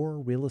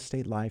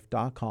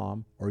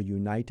yourrealestatelife.com or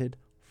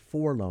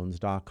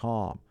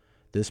unitedforloans.com.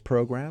 This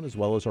program, as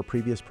well as our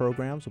previous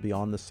programs, will be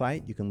on the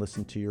site. You can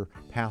listen to your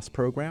past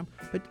program,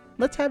 but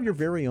let's have your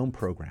very own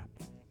program.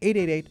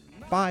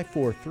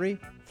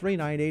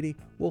 888-543-3980.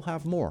 We'll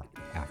have more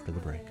after the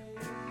break.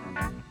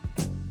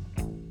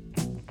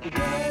 You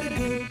get a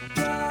good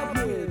job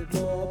with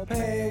more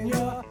pay and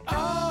you're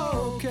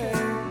okay.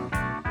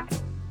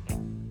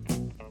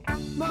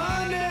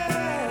 Money.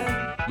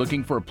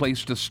 Looking for a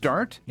place to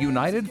start?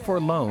 United for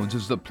Loans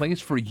is the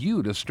place for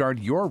you to start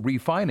your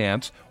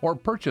refinance or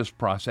purchase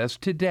process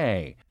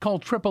today. Call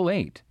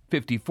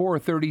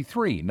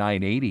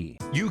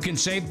 888-5433-980. You can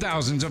save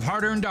thousands of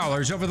hard-earned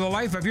dollars over the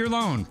life of your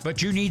loan,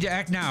 but you need to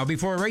act now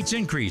before rates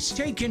increase.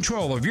 Take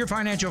control of your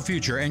financial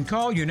future and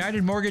call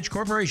United Mortgage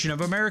Corporation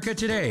of America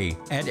today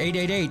at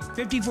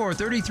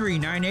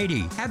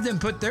 888-5433-980. Have them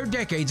put their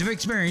decades of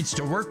experience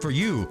to work for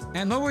you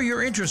and lower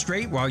your interest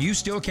rate while you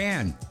still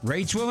can.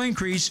 Rates will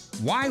increase.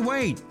 Why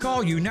wait?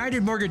 Call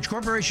United Mortgage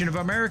Corporation of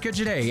America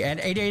today at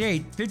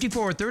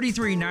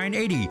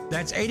 888-5433-980.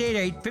 That's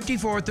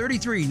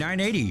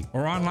 888-5433-980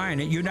 or online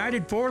at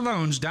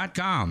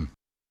unitedforloans.com.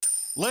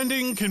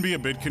 Lending can be a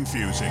bit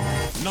confusing.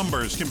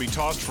 Numbers can be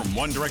tossed from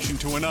one direction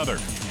to another.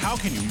 How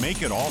can you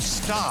make it all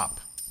stop?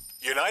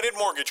 United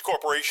Mortgage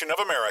Corporation of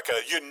America,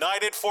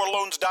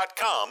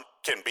 unitedforloans.com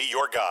can be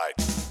your guide.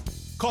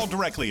 Call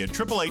directly at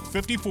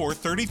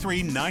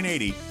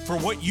 888-5433-980 for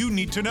what you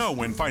need to know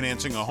when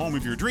financing a home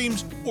of your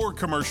dreams or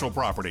commercial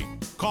property.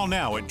 Call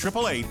now at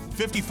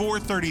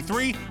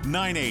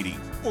 888-5433-980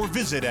 or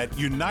visit at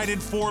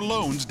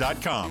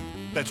unitedforloans.com.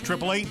 That's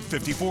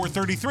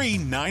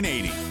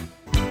 888-5433-980.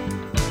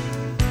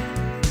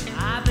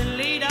 I've been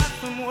laid up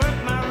from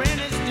work, my rent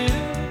is due.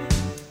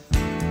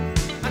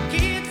 My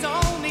kids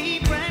all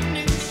need brand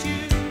new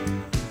shoes.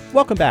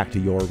 Welcome back to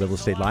Your Real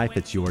Estate Life.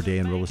 It's your day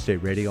in real estate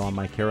radio. I'm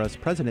Mike Harris,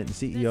 President and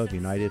CEO of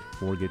United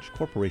Mortgage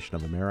Corporation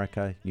of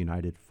America,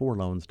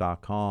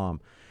 unitedforloans.com.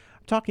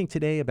 I'm talking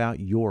today about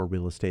your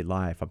real estate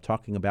life. I'm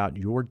talking about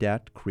your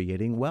debt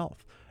creating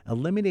wealth,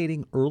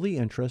 eliminating early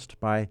interest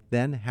by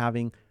then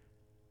having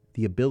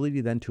the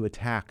ability then to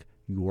attack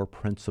your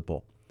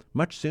principal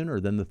much sooner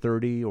than the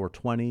 30 or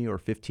 20 or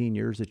 15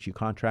 years that you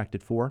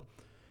contracted for.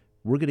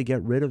 We're going to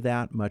get rid of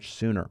that much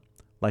sooner.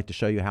 I'd like to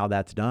show you how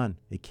that's done.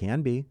 It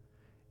can be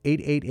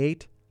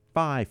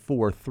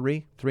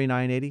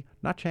 888-543-3980.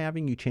 Not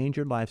having you change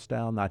your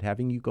lifestyle, not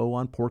having you go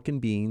on pork and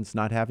beans,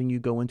 not having you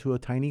go into a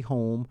tiny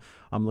home.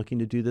 I'm looking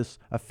to do this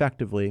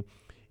effectively.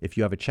 If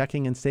you have a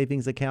checking and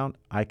savings account,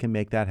 I can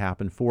make that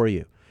happen for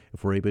you.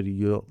 If we're able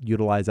to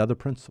utilize other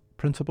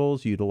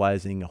principles,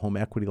 utilizing a home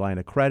equity line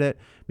of credit,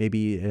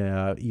 maybe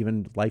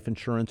even life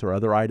insurance or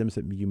other items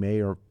that you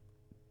may or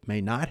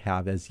may not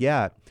have as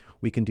yet,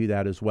 we can do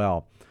that as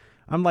well.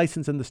 I'm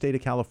licensed in the state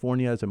of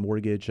California as a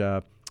mortgage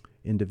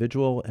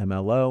individual,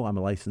 MLO. I'm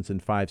licensed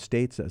in 5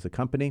 states as a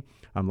company.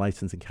 I'm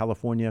licensed in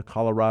California,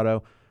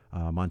 Colorado,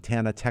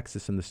 Montana,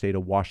 Texas, and the state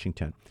of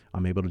Washington.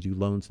 I'm able to do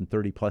loans in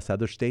 30 plus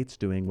other states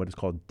doing what is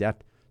called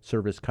debt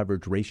service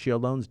coverage ratio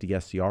loans,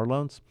 DSCR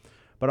loans.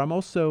 But I'm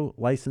also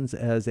licensed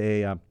as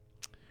a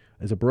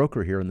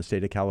broker here in the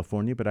state of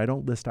California, but I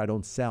don't list, I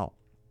don't sell.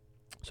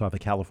 So I have a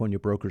California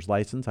broker's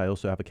license. I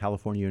also have a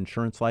California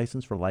insurance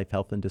license for life,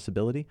 health, and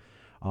disability.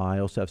 I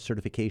also have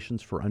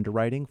certifications for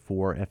underwriting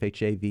for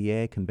FHA,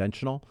 VA,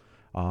 conventional.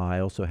 I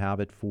also have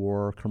it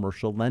for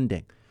commercial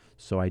lending.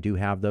 So I do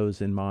have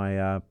those in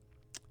my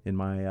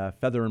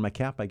feather in my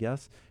cap, I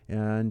guess.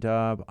 And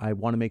I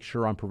want to make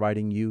sure I'm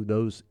providing you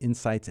those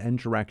insights and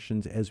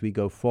directions as we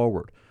go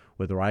forward.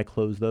 Whether I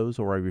close those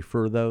or I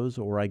refer those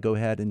or I go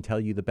ahead and tell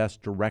you the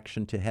best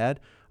direction to head,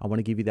 I want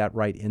to give you that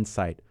right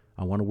insight.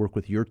 I want to work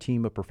with your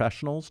team of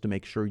professionals to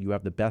make sure you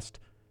have the best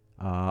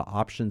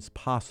options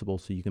possible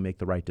so you can make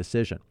the right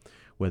decision.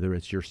 Whether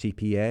it's your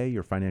CPA,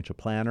 your financial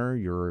planner,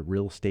 your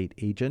real estate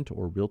agent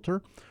or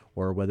realtor,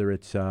 or whether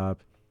it's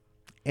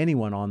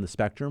anyone on the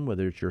spectrum,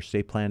 whether it's your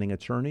estate planning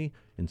attorney,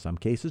 in some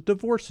cases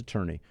divorce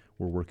attorney.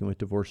 We're working with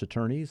divorce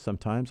attorneys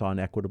sometimes on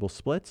equitable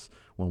splits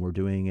when we're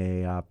doing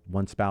a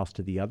one spouse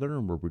to the other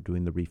and we're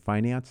doing the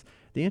refinance.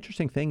 The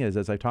interesting thing is,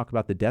 as I talk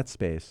about the debt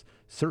space,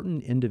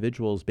 certain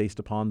individuals, based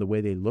upon the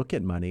way they look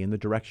at money and the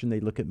direction they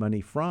look at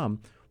money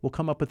from, will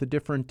come up with a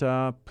different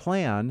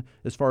plan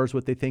as far as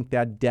what they think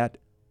that debt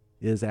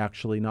is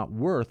actually not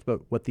worth, but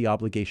what the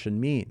obligation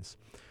means.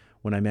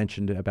 When I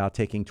mentioned about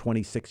taking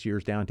 26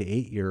 years down to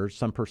 8 years,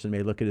 some person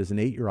may look at it as an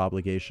 8-year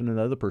obligation, and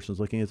another person's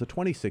looking at it as a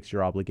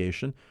 26-year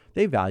obligation.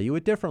 They value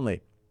it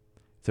differently.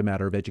 It's a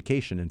matter of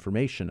education,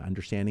 information,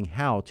 understanding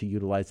how to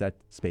utilize that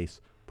space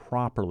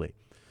properly.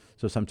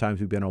 So sometimes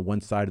we've been on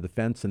one side of the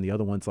fence and the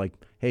other one's like,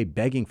 hey,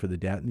 begging for the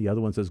debt. And the other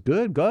one says,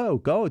 good,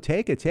 go,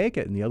 take it.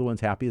 And the other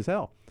one's happy as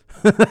hell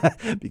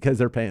because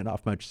they're paying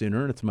off much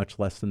sooner and it's much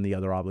less than the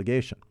other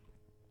obligation.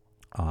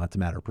 It's a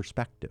matter of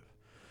perspective.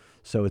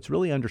 So it's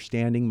really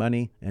understanding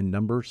money and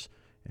numbers.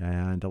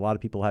 And a lot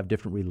of people have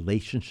different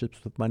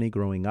relationships with money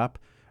growing up.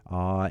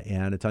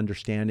 And it's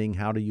understanding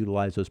how to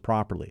utilize those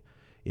properly.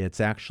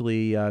 It's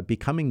actually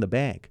becoming the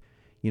bank.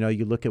 You know,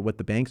 you look at what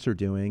the banks are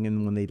doing,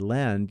 and when they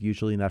lend,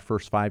 usually in that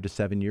first 5 to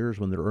 7 years,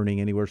 when they're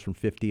earning anywhere from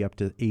 50 up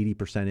to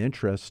 80%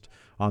 interest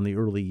on the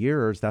early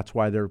years, that's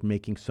why they're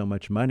making so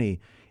much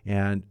money.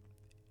 And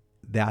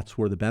that's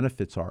where the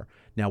benefits are.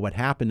 Now, what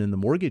happened in the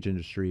mortgage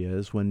industry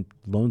is when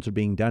loans are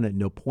being done at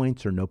no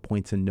points or no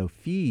points and no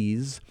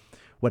fees,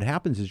 what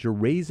happens is you're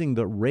raising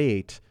the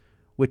rate,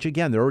 which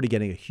again, they're already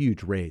getting a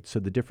huge rate. So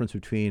the difference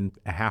between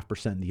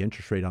 0.5% and the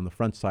interest rate on the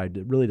front side,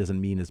 it really doesn't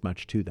mean as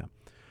much to them.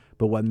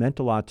 But what meant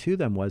a lot to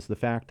them was the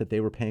fact that they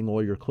were paying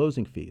all your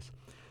closing fees.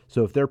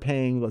 So if they're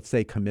paying, let's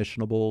say,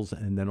 commissionables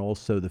and then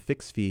also the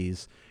fixed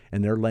fees,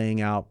 and they're laying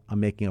out, I'm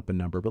making up a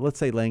number, but let's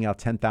say laying out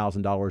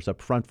 $10,000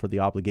 up front for the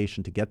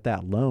obligation to get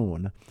that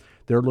loan,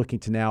 they're looking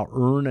to now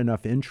earn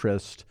enough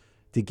interest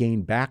to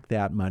gain back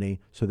that money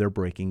so they're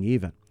breaking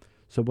even.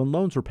 So when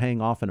loans were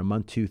paying off in a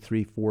month, 2,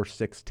 3, 4,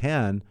 6,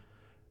 10,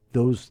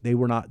 they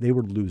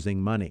were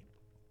losing money.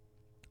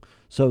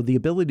 So the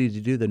ability to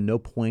do the no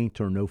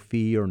point or no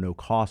fee or no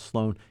cost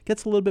loan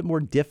gets a little bit more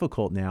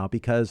difficult now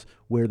because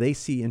where they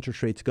see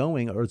interest rates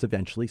going is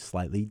eventually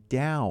slightly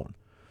down.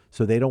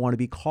 So they don't want to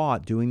be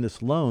caught doing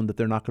this loan that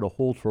they're not going to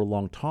hold for a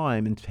long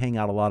time and paying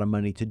out a lot of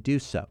money to do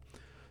so.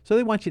 So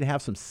they want you to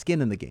have some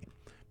skin in the game.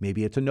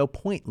 Maybe it's a no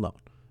point loan,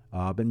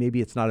 but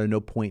maybe it's not a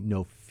no point,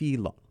 no fee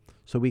loan.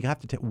 So we have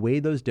to weigh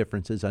those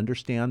differences,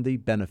 understand the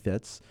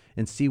benefits,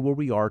 and see where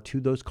we are to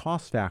those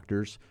cost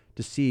factors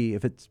to see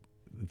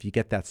if you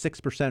get that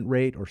 6%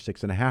 rate or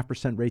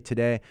 6.5% rate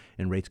today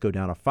and rates go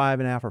down to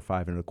 5.5 or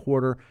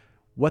 5.25,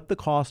 what the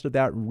cost of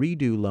that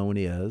redo loan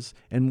is,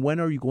 and when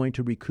are you going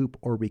to recoup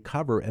or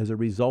recover as a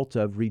result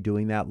of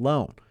redoing that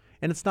loan.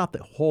 And it's not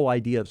the whole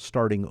idea of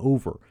starting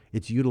over.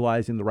 It's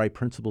utilizing the right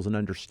principles and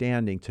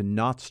understanding to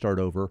not start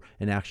over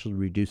and actually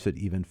reduce it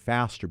even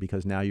faster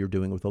because now you're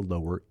doing it with a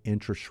lower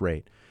interest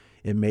rate.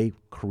 It may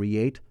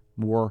create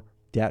more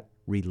debt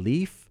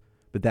relief,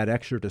 but that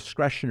extra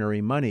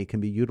discretionary money can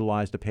be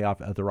utilized to pay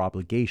off other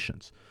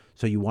obligations.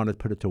 So you want to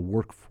put it to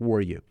work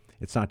for you.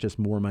 It's not just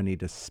more money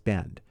to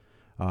spend.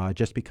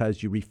 Just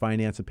because you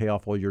refinance and pay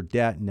off all your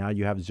debt and now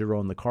you have zero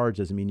on the cards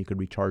doesn't mean you can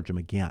recharge them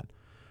again.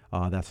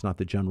 That's not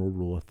the general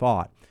rule of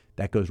thought.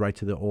 That goes right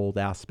to the old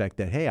aspect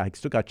that, hey, I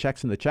still got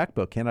checks in the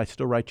checkbook. Can I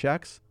still write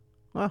checks?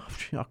 Well,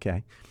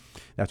 okay.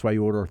 That's why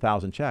you order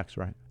 1,000 checks,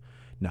 right?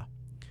 No.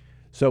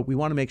 So we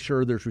want to make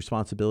sure there's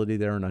responsibility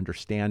there and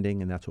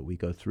understanding, and that's what we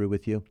go through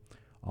with you.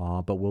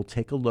 But we'll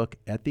take a look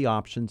at the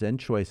options and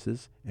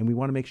choices, and we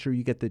want to make sure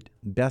you get the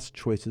best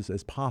choices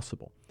as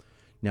possible.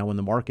 Now, when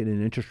the market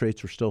and interest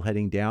rates were still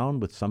heading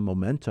down with some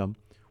momentum,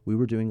 we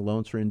were doing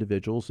loans for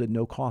individuals at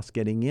no cost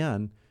getting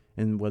in,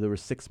 and whether it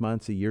was 6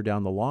 months, a year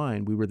down the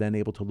line, we were then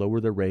able to lower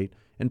the rate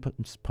and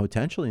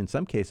potentially, in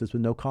some cases,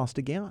 with no cost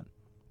again.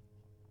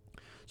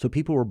 So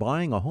people were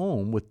buying a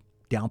home with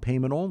down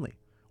payment only,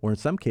 or in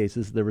some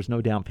cases, there was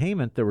no down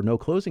payment, there were no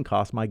closing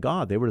costs. My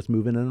God, they were just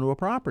moving into a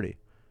property.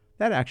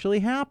 That actually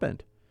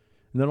happened.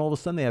 And then all of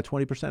a sudden they had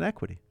 20%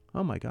 equity.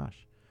 Oh my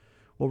gosh.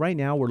 Well, right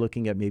now we're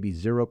looking at maybe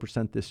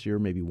 0% this year,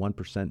 maybe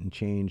 1% and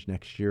change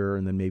next year,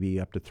 and then maybe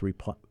up to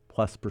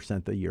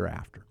 3+% the year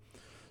after.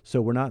 So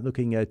we're not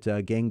looking at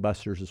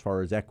gangbusters as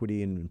far as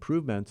equity and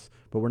improvements,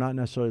 but we're not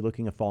necessarily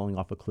looking at falling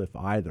off a cliff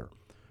either.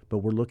 But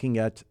we're looking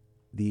at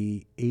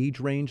the age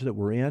range that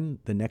we're in,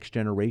 the next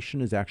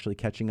generation is actually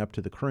catching up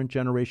to the current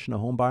generation of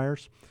home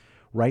buyers.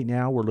 Right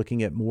now, we're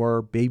looking at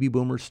more baby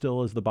boomers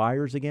still as the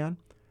buyers again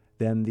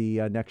than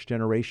the next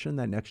generation.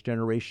 That next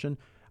generation,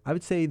 I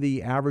would say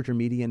the average or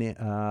median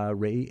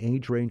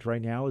age range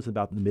right now is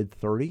about the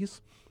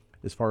mid-30s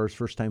as far as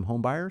first-time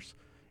home buyers.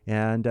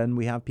 And then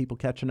we have people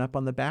catching up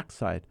on the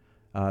backside,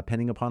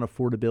 depending upon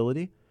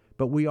affordability.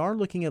 But we are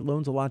looking at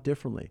loans a lot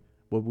differently.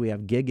 Well, we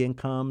have gig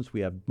incomes,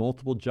 we have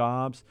multiple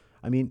jobs.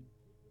 I mean,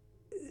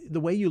 the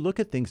way you look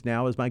at things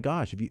now is, my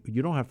gosh, if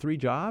you don't have 3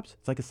 jobs,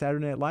 it's like a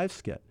Saturday Night Live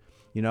skit.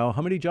 You know,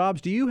 how many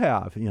jobs do you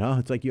have? You know,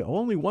 it's like you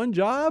only one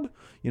job,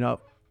 you know.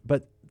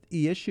 But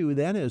the issue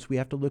then is we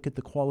have to look at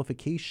the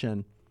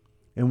qualification,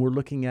 and we're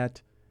looking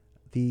at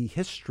the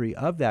history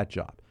of that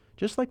job.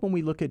 Just like when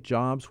we look at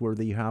jobs where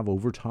you have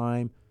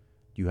overtime,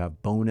 you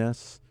have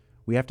bonus,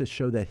 we have to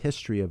show that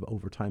history of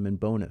overtime and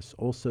bonus,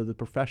 also the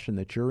profession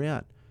that you're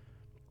in.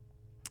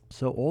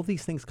 So all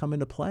these things come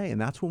into play, and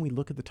that's when we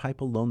look at the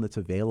type of loan that's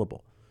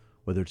available,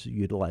 whether it's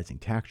utilizing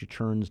tax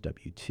returns,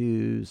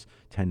 W-2s,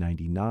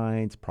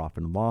 1099s,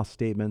 profit and loss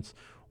statements,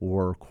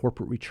 or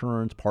corporate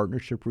returns,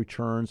 partnership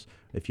returns,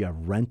 if you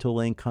have rental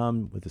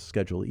income with a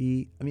Schedule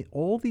E. I mean,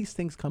 all these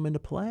things come into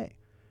play.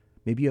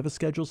 Maybe you have a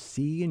Schedule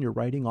C and you're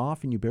writing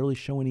off and you barely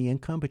show any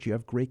income, but you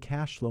have great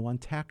cash flow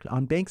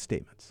on bank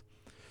statements.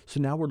 So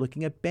now we're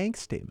looking at bank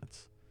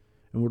statements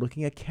and we're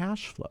looking at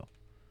cash flow.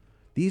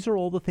 These are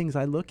all the things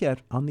I look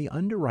at on the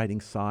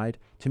underwriting side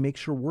to make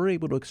sure we're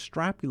able to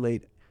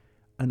extrapolate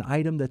an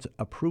item that's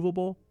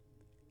approvable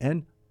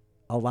and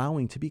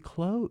allowing to be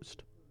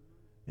closed.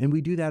 And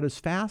we do that as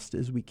fast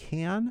as we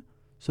can,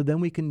 so then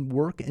we can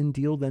work and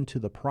deal then to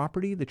the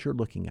property that you're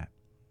looking at.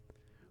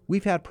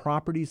 We've had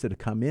properties that have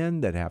come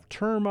in that have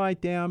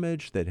termite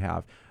damage, that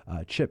have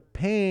chipped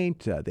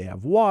paint, they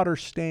have water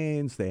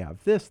stains, they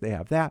have this, they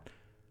have that.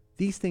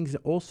 These things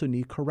also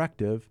need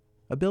corrective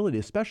ability,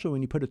 especially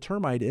when you put a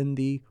termite in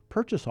the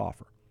purchase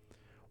offer.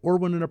 Or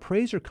when an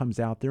appraiser comes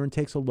out there and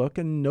takes a look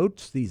and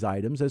notes these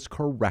items as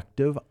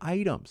corrective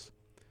items.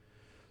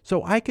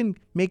 So I can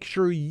make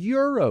sure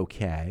you're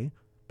okay,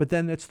 but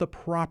then it's the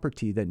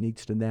property that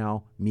needs to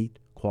now meet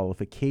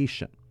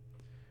qualification.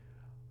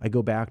 I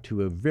go back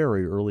to a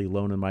very early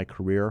loan in my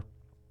career.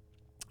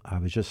 I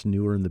was just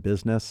newer in the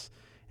business,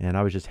 and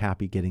I was just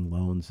happy getting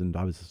loans, and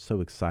I was so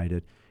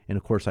excited. And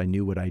of course, I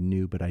knew what I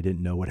knew, but I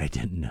didn't know what I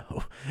didn't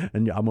know.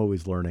 And I'm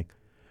always learning.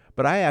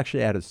 But I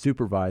actually had to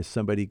supervise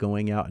somebody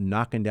going out and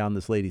knocking down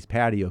this lady's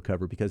patio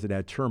cover because it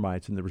had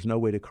termites and there was no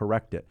way to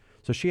correct it.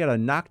 So she had to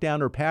knock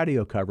down her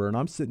patio cover, and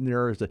I'm sitting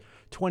there as a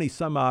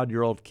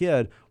 20-some-odd-year-old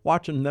kid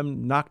watching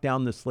them knock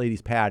down this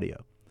lady's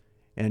patio.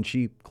 And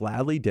she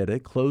gladly did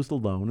it, closed the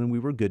loan, and we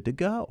were good to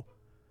go.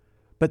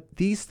 But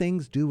these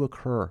things do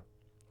occur.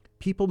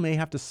 People may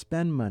have to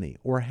spend money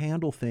or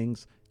handle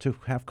things to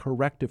have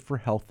corrective for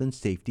health and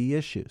safety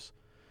issues.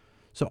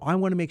 So I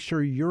want to make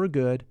sure you're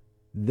good.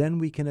 Then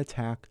we can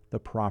attack the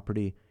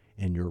property,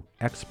 and your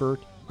expert,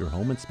 your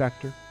home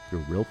inspector, your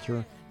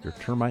realtor, your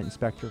termite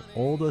inspector,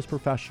 all those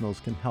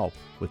professionals can help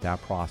with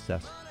that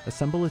process.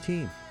 Assemble a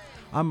team.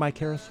 I'm Mike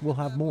Harris. We'll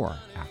have more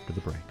after the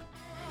break.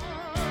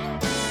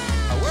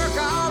 I work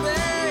all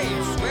day,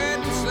 sweat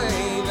and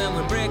slave, and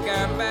we break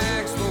our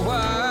backs for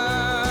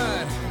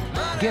what?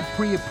 Get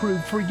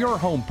pre-approved for your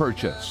home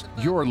purchase.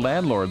 Your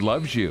landlord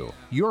loves you.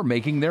 You're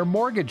making their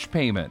mortgage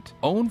payment.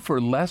 Own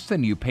for less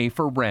than you pay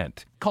for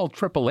rent. Call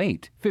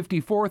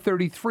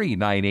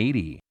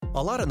 888-5433-980.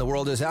 A lot in the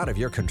world is out of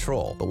your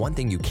control, but one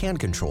thing you can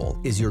control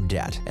is your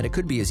debt. And it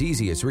could be as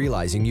easy as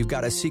realizing you've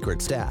got a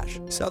secret stash.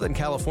 Southern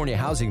California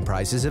housing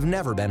prices have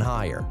never been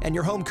higher, and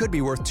your home could be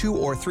worth 2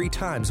 or 3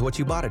 times what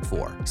you bought it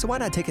for. So why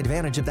not take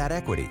advantage of that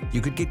equity? You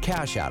could get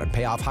cash out and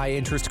pay off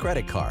high-interest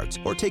credit cards,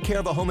 or take care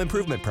of a home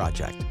improvement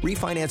project.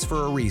 Refinance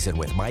for a reason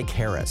with Mike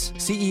Harris,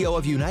 CEO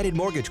of United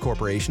Mortgage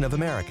Corporation of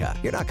America.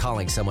 You're not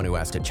calling someone who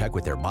has to check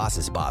with their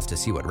boss's boss to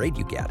see what rate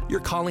you get.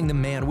 You're calling the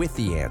man with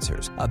the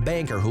answers, a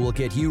banker who will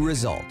get you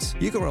results.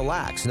 You can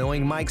relax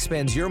knowing Mike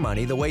spends your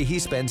money the way he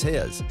spends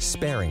his,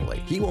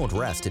 sparingly. He won't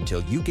rest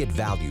until you get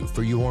value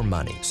for your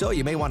money. So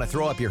you may want to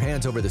throw up your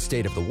hands over the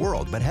state of the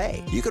world, but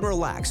hey, you can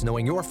relax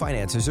knowing your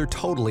finances are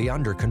totally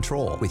under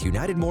control with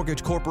United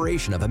Mortgage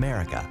Corporation of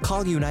America.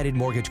 Call United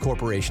Mortgage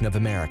Corporation of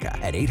America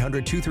at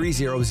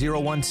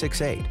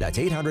 800-230-0168. That's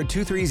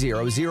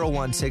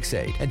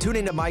 800-230-0168. And tune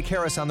in to Mike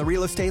Harris on the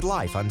Real Estate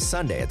Life on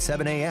Sunday at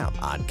 7 a.m.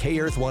 on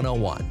K-Earth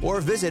 101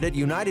 or visit at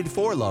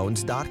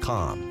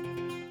UnitedForLoans.com.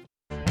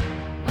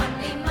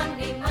 Money,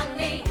 money,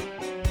 money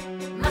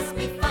must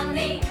be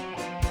funny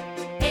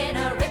in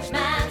a rich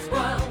man's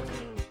world.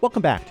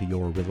 Welcome back to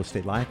Your Real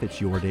Estate Life.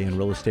 It's your day in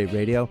real estate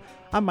radio.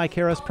 I'm Mike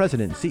Harris,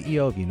 President and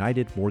CEO of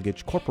United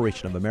Mortgage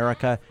Corporation of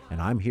America,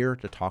 and I'm here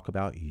to talk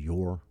about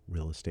your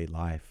real estate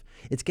life.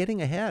 It's getting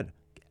ahead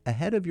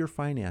of your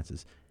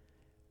finances.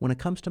 When it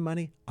comes to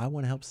money, I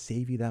want to help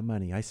save you that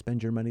money. I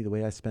spend your money the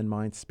way I spend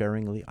mine,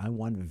 sparingly. I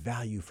want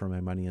value for my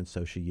money, and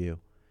so should you.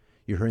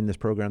 You're hearing this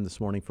program this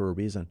morning for a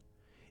reason.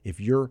 If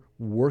you're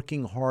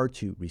working hard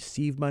to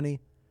receive money,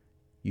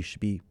 you should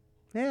be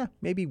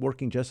maybe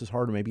working just as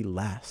hard or maybe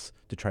less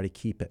to try to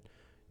keep it.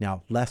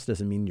 Now, less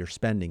doesn't mean you're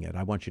spending it.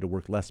 I want you to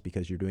work less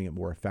because you're doing it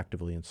more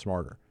effectively and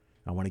smarter.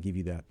 I want to give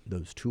you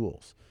those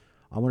tools.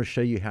 I want to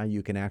show you how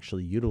you can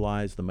actually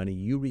utilize the money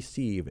you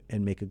receive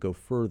and make it go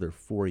further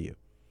for you.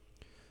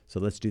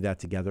 So let's do that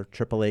together.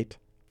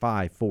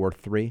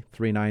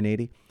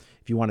 888-543-3980.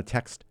 If you want to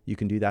text, you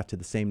can do that to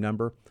the same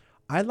number.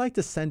 I'd like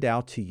to send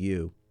out to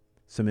you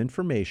some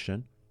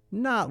information,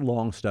 not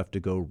long stuff to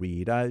go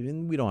read.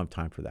 And we don't have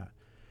time for that.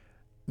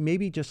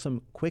 Maybe just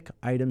some quick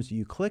items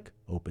you click,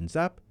 opens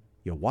up,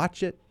 you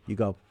watch it, you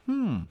go,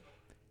 And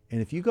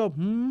if you go,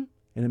 and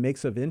it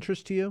makes of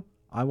interest to you,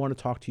 I want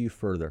to talk to you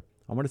further.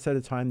 I want to set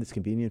a time that's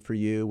convenient for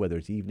you, whether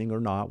it's evening or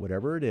not,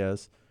 whatever it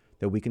is,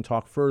 that we can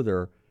talk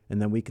further,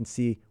 and then we can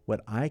see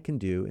what I can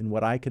do and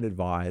what I can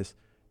advise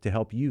to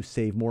help you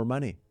save more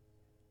money,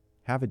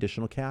 have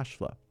additional cash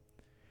flow.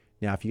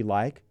 Now, if you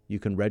like, you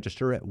can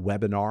register at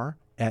webinar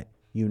at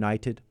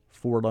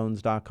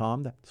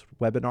unitedforloans.com. That's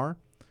webinar.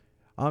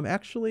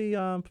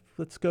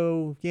 Let's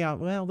go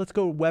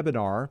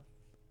webinar.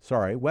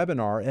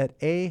 Webinar at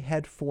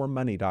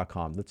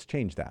aheadformoney.com. Let's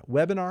change that.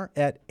 Webinar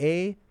at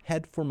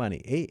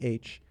aheadformoney,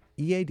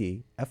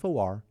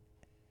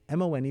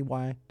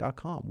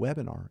 aheadformoney.com.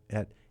 Webinar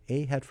at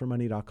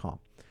aheadformoney.com.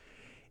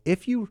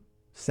 If you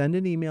send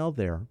an email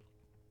there,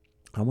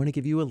 I want to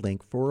give you a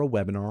link for a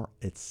webinar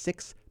at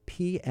 6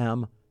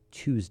 p.m.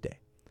 Tuesday.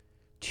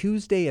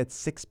 Tuesday at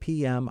 6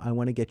 p.m., I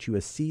want to get you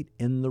a seat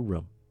in the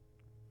room.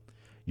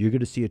 You're going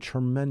to see a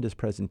tremendous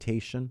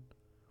presentation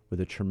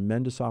with a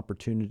tremendous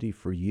opportunity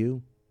for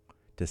you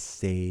to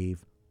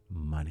save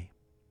money.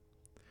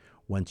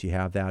 Once you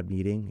have that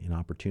meeting and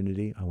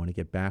opportunity, I want to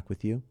get back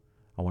with you.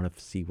 I want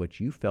to see what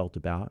you felt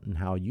about and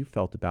how you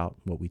felt about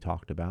what we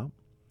talked about.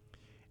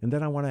 And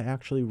then I want to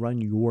actually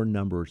run your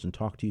numbers and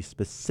talk to you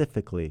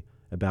specifically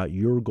about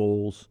your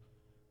goals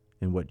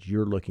and what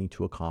you're looking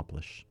to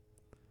accomplish.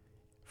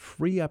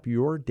 Free up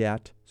your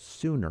debt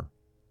sooner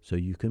so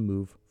you can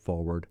move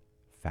forward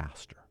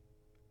faster.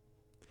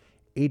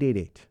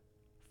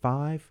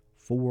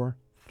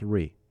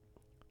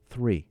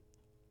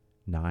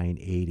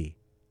 888-543-3980.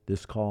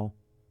 This call,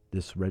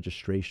 this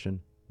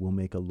registration will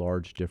make a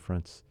large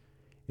difference.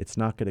 It's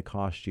not going to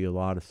cost you a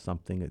lot of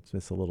something. It's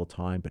just a little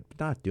time, but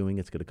not doing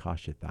it's going to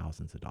cost you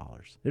thousands of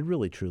dollars. It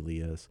really, truly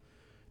is.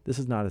 This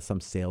is not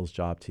some sales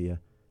job to you.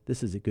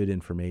 This is a good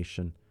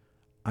information.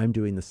 I'm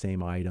doing the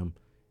same item,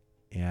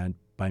 and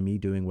by me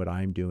doing what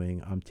I'm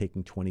doing, I'm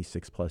taking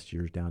 26 plus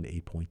years down to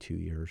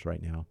 8.2 years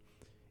right now.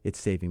 It's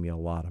saving me a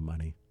lot of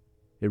money.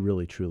 It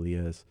really, truly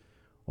is.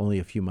 Only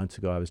a few months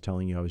ago, I was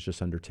telling you I was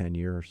just under 10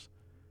 years.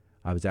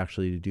 I was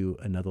actually to do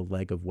another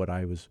leg of what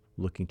I was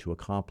looking to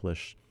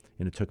accomplish,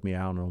 and it took me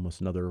out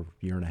almost another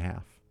year and a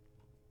half.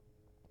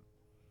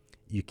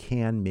 You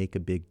can make a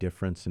big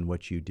difference in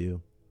what you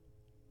do.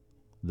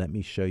 Let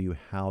me show you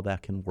how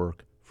that can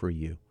work for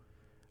you.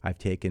 I've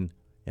taken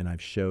and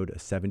I've showed a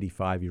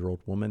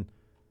 75-year-old woman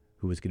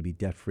who was going to be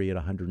debt-free at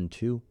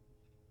 102.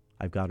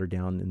 I've got her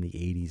down in the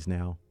 80s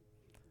now.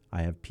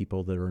 I have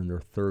people that are in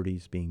their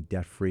 30s being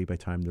debt-free by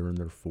the time they're in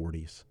their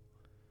 40s.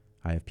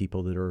 I have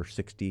people that are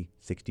 60,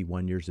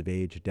 61 years of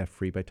age,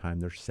 debt-free by the time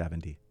they're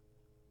 70.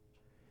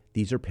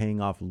 These are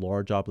paying off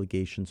large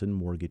obligations and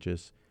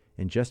mortgages,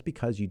 and just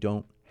because you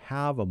don't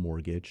have a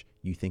mortgage,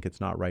 you think it's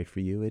not right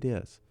for you, it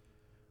is.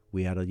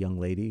 We had a young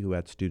lady who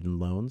had student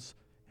loans,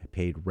 had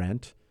paid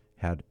rent,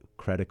 had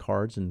credit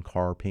cards and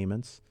car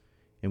payments,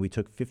 and we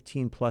took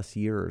 15 plus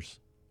years,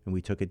 and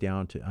we took it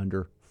down to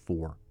under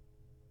 4.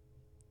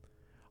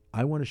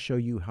 I want to show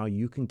you how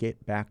you can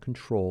get back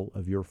control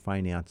of your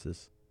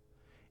finances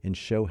and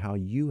show how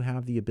you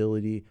have the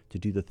ability to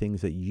do the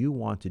things that you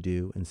want to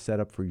do and set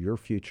up for your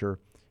future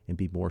and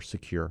be more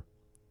secure.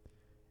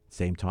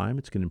 Same time,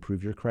 it's going to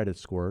improve your credit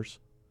scores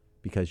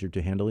because you're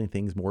handling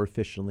things more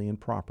efficiently and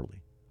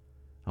properly.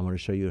 I want to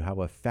show you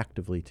how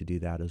effectively to do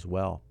that as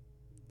well.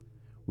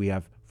 We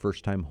have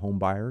first-time home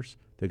buyers.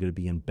 They're going to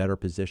be in better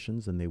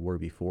positions than they were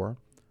before.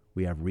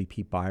 We have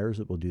repeat buyers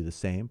that will do the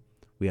same.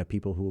 We have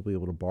people who will be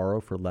able to borrow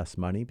for less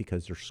money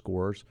because their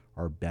scores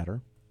are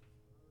better.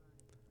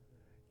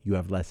 You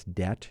have less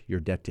debt. Your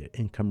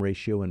debt-to-income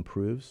ratio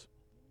improves.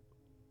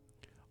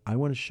 I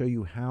want to show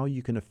you how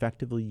you can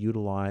effectively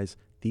utilize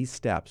these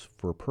steps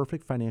for a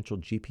perfect financial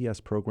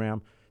GPS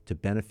program to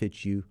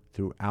benefit you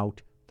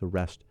throughout the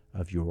rest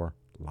of your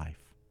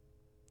life.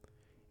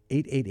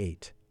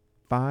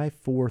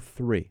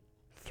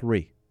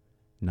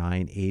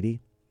 888-543-3980.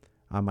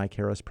 I'm Mike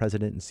Harris,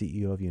 President and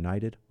CEO of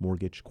United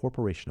Mortgage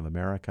Corporation of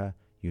America,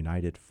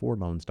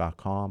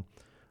 unitedforloans.com.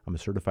 I'm a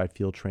certified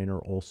field trainer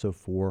also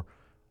for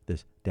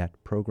this debt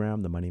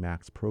program, the Money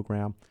Max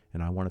program,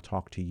 and I want to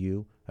talk to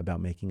you about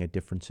making a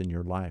difference in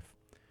your life.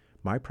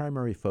 My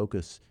primary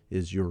focus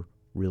is your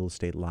real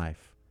estate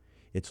life.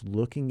 It's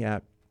looking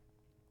at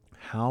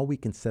how we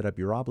can set up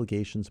your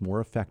obligations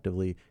more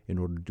effectively in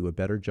order to do a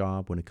better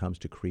job when it comes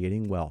to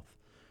creating wealth.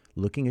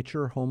 Looking at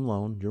your home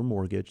loan, your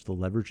mortgage, the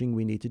leveraging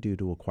we need to do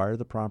to acquire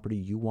the property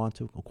you want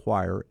to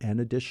acquire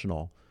and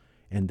additional,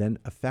 and then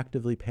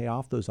effectively pay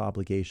off those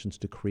obligations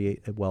to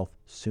create a wealth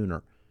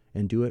sooner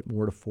and do it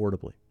more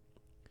affordably.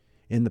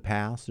 In the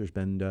past, there's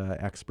been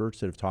experts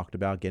that have talked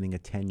about getting a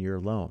 10-year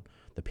loan.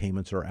 The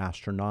payments are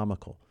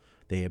astronomical.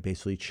 They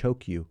basically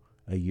choke you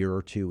a year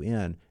or two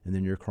in, and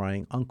then you're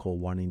crying uncle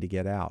wanting to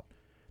get out.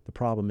 The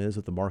problem is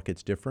that the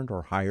market's different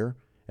or higher,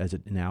 as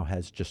it now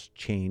has just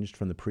changed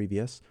from the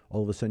previous.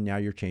 All of a sudden now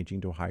you're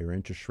changing to a higher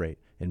interest rate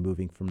and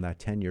moving from that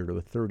 10-year to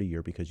a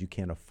 30-year because you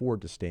can't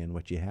afford to stay in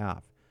what you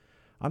have.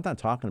 I'm not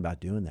talking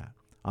about doing that.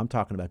 I'm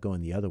talking about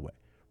going the other way.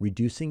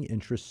 Reducing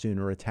interest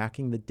sooner,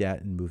 attacking the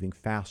debt and moving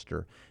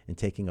faster, and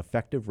taking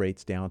effective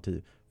rates down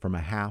to from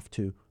 0.5%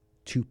 to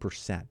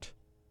 2%.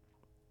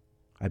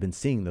 I've been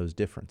seeing those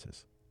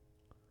differences.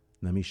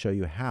 Let me show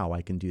you how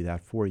I can do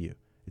that for you.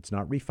 It's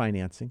not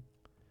refinancing,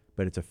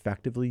 but it's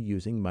effectively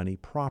using money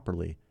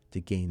properly to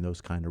gain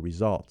those kind of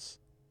results.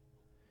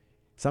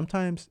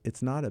 Sometimes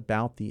it's not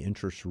about the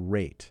interest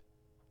rate.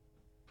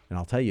 And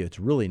I'll tell you, it's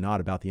really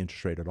not about the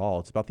interest rate at all.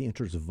 It's about the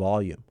interest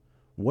volume.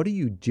 What are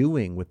you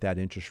doing with that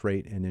interest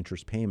rate and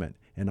interest payment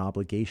and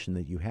obligation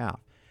that you have?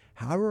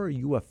 How are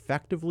you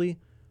effectively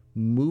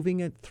moving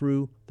it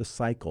through the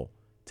cycle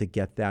to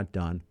get that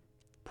done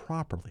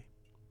properly?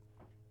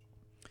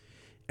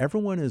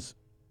 Everyone is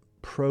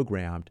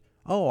programmed,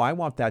 oh, I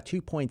want that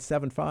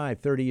 2.75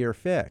 30-year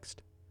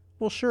fixed.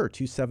 Well, sure,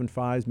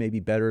 275 is maybe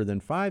better than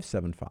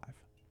 575.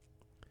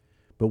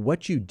 But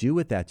what you do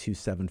with that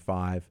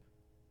 275,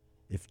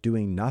 if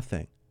doing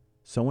nothing,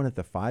 someone at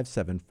the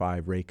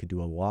 575 rate could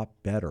do a lot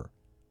better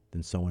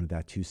than someone at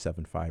that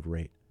 275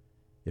 rate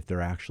if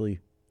they're actually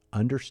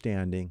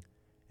understanding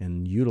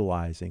and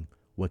utilizing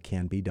what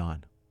can be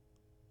done.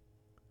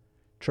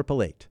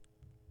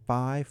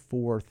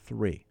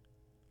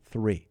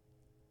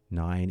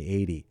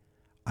 888-543-3980.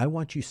 I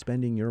want you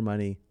spending your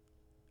money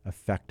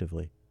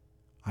effectively.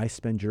 I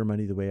spend your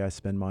money the way I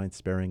spend mine,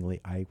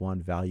 sparingly. I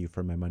want value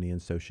for my money,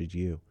 and so should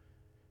you.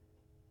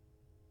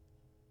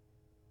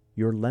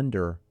 Your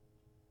lender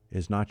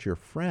is not your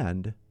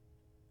friend.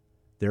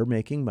 They're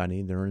making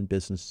money. They're in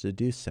business to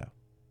do so.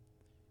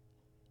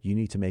 You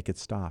need to make it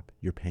stop.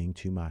 You're paying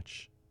too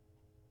much.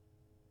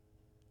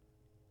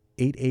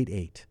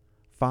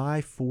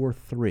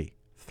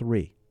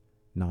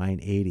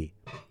 888-543-3980.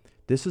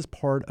 This is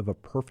part of a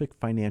perfect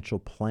financial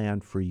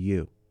plan for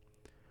you.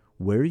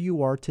 Where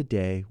you are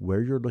today,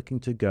 where you're looking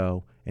to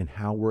go, and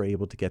how we're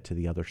able to get to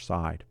the other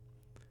side.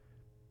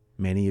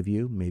 Many of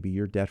you, maybe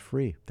you're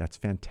debt-free. That's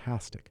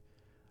fantastic.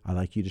 I'd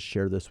like you to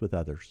share this with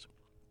others.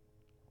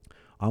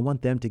 I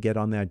want them to get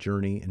on that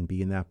journey and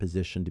be in that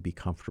position to be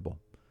comfortable.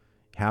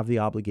 Have the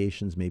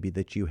obligations maybe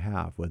that you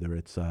have, whether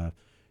it's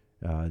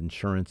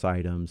insurance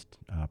items,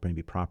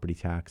 maybe property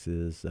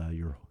taxes,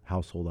 your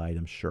household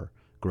items, sure,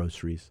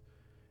 groceries.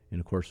 And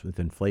of course, with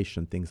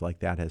inflation, things like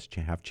that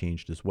have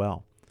changed as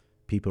well.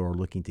 People are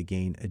looking to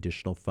gain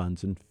additional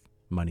funds and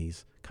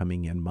monies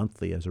coming in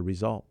monthly as a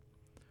result.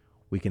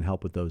 We can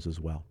help with those as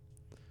well.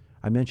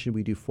 I mentioned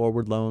we do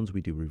forward loans,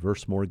 we do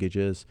reverse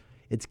mortgages.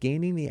 It's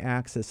gaining the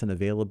access and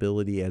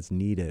availability as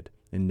needed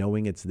and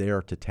knowing it's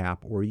there to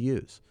tap or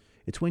use.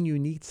 It's when you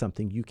need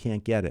something, you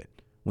can't get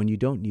it. When you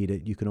don't need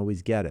it, you can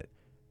always get it.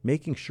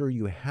 Making sure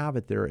you have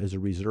it there as a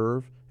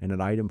reserve and an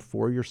item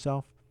for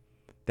yourself,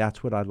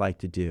 that's what I'd like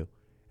to do.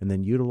 And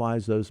then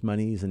utilize those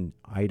monies and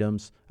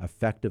items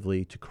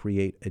effectively to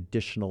create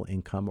additional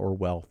income or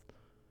wealth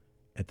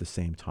at the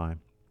same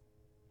time.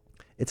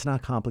 It's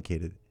not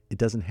complicated. It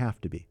doesn't have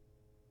to be.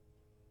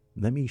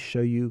 Let me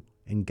show you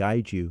and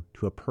guide you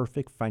to a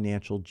perfect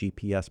financial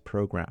GPS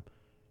program.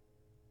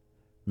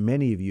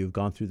 Many of you have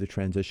gone through the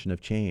transition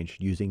of change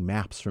using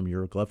maps from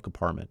your glove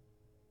compartment.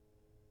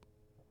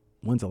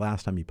 When's the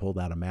last time you pulled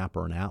out a map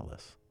or an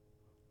atlas?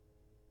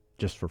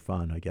 Just for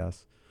fun, I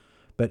guess.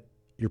 But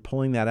you're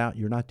pulling that out.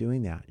 You're not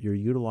doing that. You're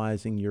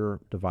utilizing your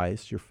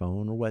device, your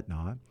phone or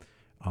whatnot,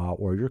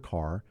 or your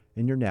car,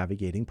 and you're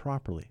navigating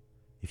properly.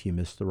 If you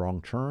miss the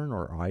wrong turn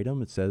or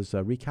item, it says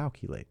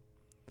recalculate.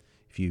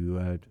 If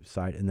you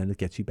decide, and then it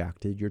gets you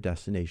back to your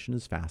destination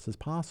as fast as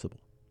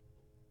possible.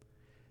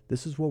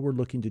 This is what we're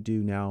looking to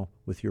do now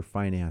with your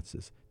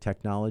finances.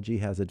 Technology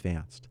has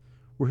advanced.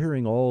 We're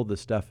hearing all the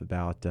stuff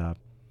about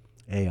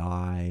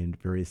AI and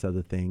various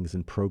other things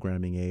and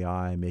programming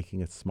AI,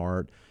 making it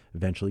smart,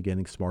 eventually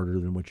getting smarter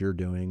than what you're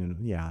doing. And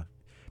yeah,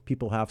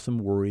 people have some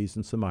worries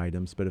and some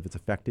items, but if it's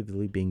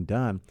effectively being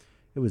done,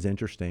 it was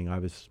interesting. I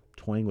was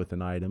toying with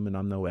an item, and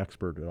I'm no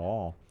expert at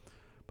all,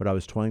 but I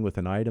was toying with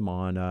an item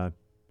on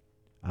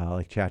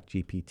like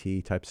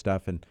ChatGPT type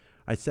stuff. And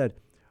I said,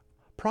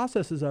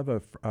 processes of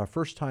a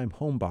first-time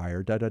home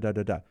buyer,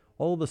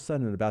 All of a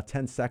sudden, in about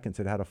 10 seconds,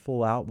 it had a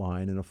full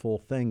outline and a full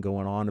thing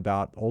going on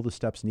about all the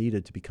steps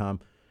needed to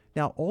become.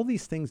 Now, all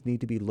these things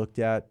need to be looked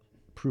at,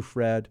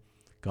 proofread,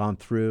 gone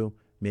through,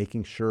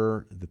 making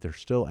sure that they're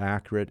still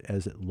accurate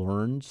as it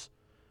learns.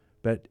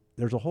 But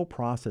there's a whole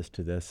process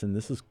to this, and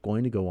this is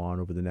going to go on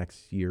over the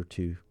next year,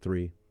 2,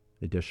 3,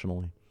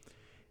 additionally.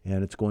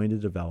 And it's going to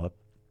develop.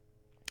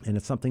 And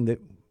it's something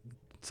that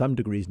some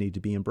degrees need to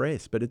be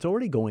embraced, but it's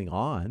already going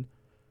on.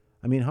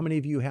 I mean, how many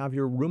of you have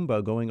your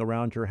Roomba going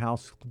around your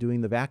house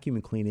doing the vacuum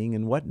and cleaning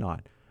and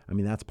whatnot? I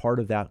mean, that's part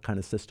of that kind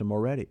of system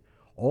already.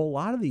 A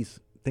lot of these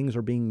things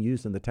are being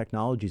used, and the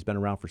technology's been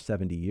around for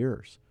 70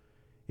 years.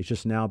 It's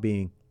just now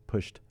being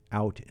pushed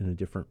out in a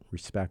different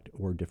respect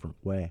or a different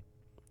way.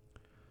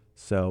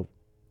 So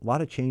a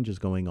lot of changes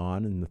going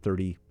on in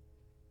the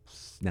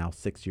now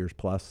 6 years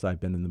plus I've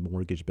been in the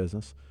mortgage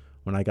business.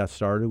 When I got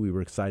started, we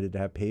were excited to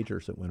have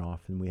pagers that went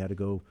off, and we had to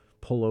go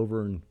pull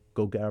over and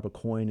go grab a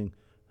coin and,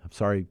 I'm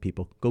sorry,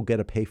 people, go get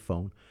a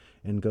payphone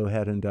and go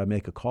ahead and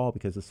make a call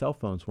because the cell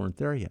phones weren't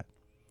there yet.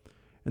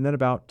 And then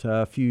about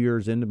a few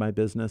years into my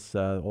business,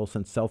 all of a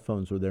sudden cell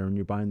phones were there, and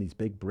you're buying these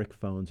big brick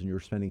phones, and you're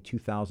spending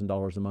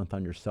 $2,000 a month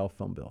on your cell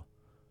phone bill.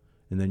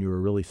 And then you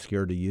were really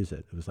scared to use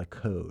it. It was like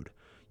code.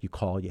 You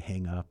call, you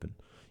hang up, and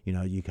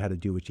you had to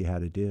do what you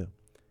had to do.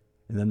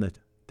 And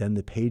then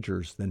the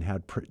pagers then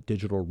had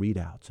digital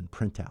readouts and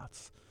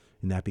printouts,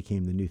 and that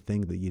became the new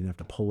thing that you didn't have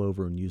to pull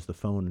over and use the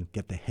phone and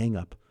get the hang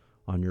up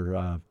on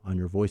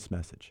your voice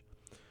message.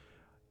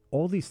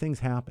 All these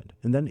things happened.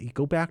 And then you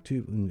go back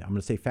to, I'm going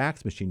to say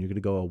fax machine. You're going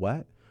to go, a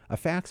what? A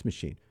fax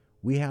machine.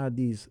 We had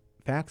these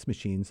fax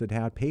machines that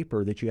had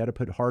paper that you had to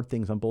put hard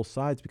things on both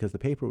sides because the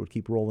paper would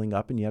keep rolling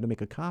up and you had to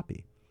make a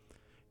copy.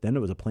 Then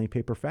it was a plain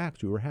paper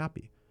fax. We were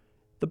happy.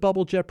 The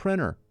bubble jet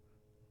printer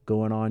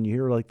going on. You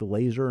hear like the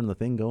laser and the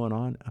thing going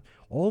on.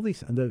 All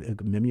these, the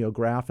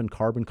mimeograph and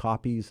carbon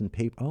copies and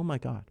paper. Oh my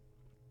God.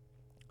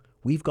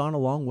 We've gone a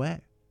long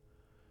way.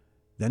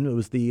 Then it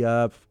was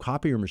the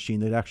copier machine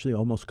that actually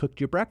almost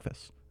cooked your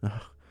breakfast.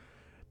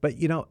 But,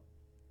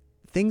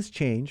 things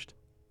changed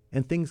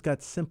and things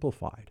got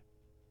simplified.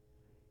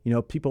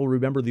 People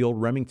remember the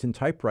old Remington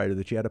typewriter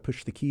that you had to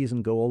push the keys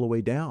and go all the way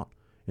down.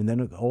 And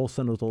then all of a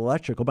sudden it was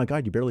electric. Oh my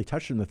God, you barely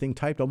touched it and the thing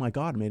typed. Oh my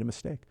God, I made a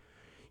mistake.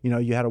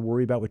 You had to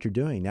worry about what you're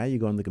doing. Now you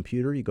go on the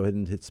computer, you go ahead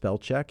and hit spell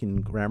check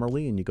and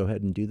Grammarly, and you go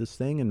ahead and do this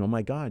thing. And oh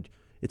my God,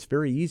 it's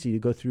very easy to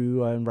go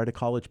through and write a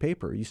college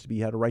paper. It used to be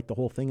you had to write the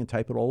whole thing and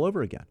type it all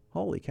over again.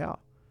 Holy cow.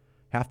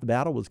 Half the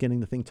battle was getting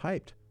the thing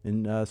typed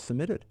and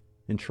submitted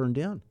and turned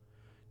in.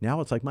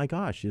 Now it's like, my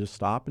gosh, you just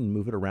stop and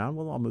move it around.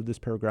 Well, I'll move this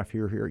paragraph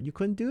here. You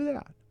couldn't do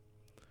that.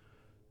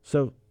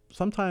 So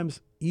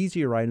sometimes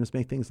easier items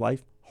make things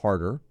life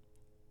harder,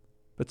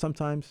 but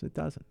sometimes it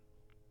doesn't.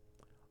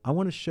 I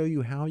want to show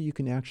you how you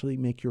can actually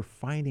make your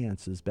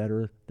finances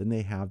better than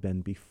they have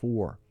been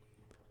before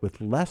with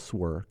less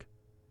work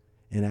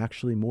and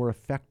actually more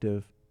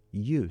effective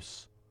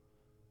use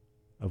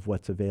of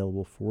what's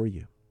available for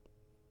you.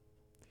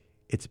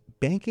 It's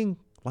banking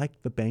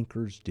like the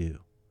bankers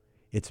do.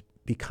 It's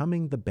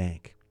becoming the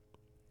bank.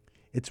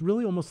 It's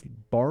really almost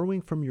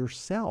borrowing from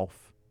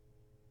yourself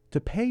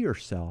to pay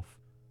yourself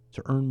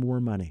to earn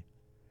more money.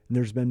 And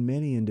there's been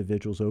many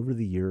individuals over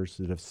the years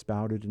that have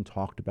spouted and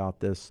talked about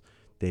this.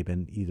 They've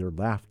been either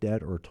laughed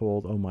at or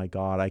told, oh my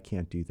God, I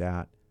can't do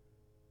that.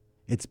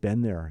 It's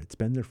been there. It's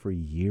been there for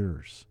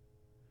years.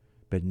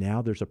 But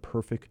now there's a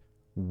perfect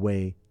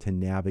way to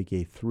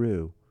navigate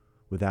through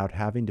without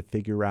having to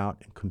figure out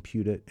and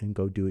compute it and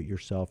go do it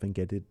yourself and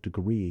get a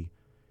degree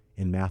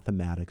in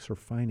mathematics or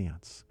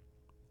finance.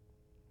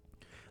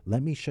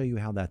 Let me show you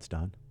how that's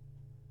done.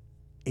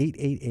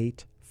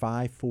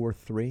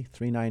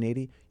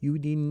 888-543-3980. You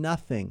need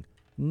nothing,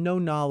 no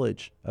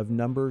knowledge of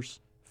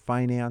numbers,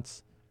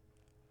 finance.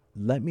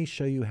 Let me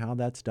show you how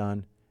that's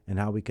done and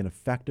how we can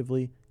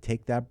effectively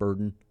take that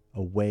burden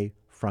away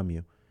from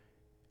you.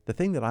 The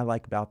thing that I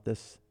like about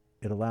this,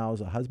 it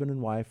allows a husband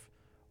and wife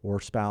or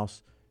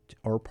spouse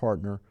or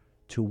partner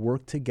to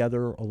work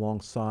together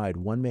alongside.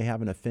 One may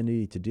have an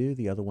affinity to do,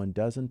 the other one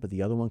doesn't, but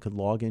the other one could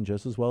log in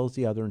just as well as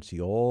the other and see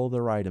all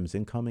their items,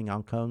 incoming,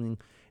 outgoing,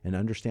 and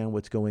understand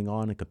what's going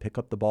on and could pick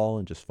up the ball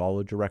and just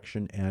follow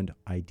direction and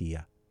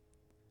idea.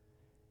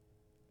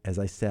 As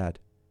I said,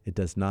 it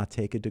does not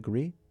take a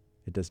degree.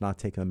 It does not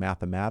take a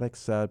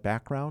mathematics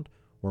background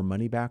or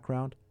money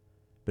background,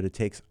 but it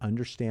takes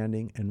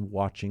understanding and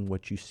watching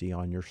what you see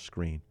on your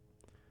screen.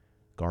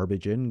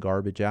 Garbage in,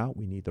 garbage out.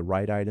 We need the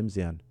right items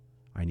in.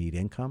 I need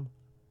income.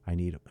 I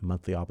need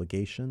monthly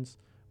obligations.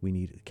 We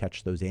need to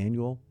catch those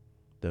annual,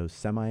 those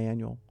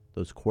semi-annual,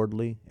 those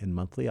quarterly and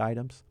monthly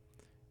items,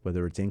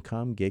 whether it's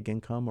income, gig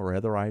income, or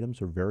other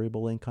items or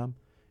variable income.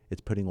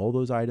 It's putting all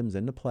those items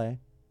into play.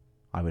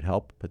 I would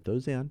help put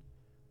those in.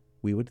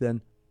 We would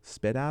then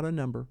spit out a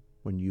number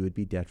when you would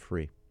be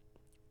debt-free.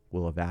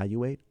 We'll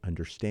evaluate,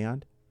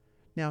 understand.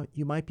 Now,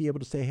 you might be able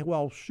to say, hey,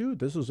 well, shoot,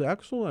 this is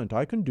excellent.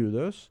 I can do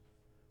this.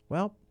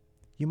 Well,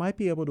 you might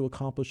be able to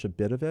accomplish a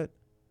bit of it,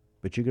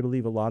 but you're going to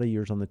leave a lot of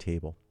years on the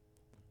table.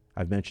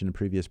 I've mentioned in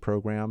previous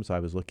programs, I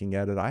was looking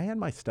at it. I had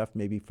my stuff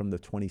maybe from the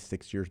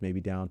 26 years, maybe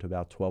down to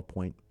about 12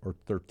 point or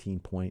 13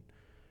 point.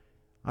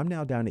 I'm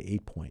now down to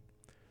 8 point.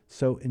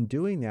 So in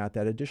doing that,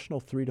 that additional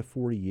 3 to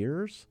 4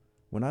 years,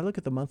 when I look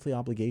at the monthly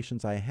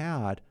obligations I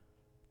had,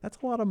 that's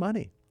a lot of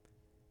money.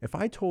 If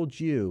I told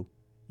you,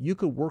 you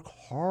could work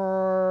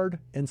hard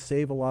and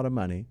save a lot of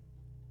money,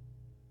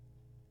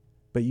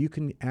 but you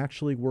can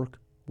actually work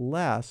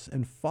less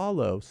and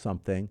follow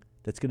something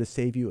that's going to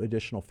save you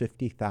additional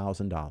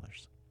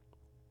 $50,000.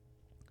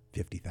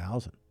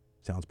 50,000.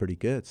 Sounds pretty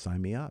good.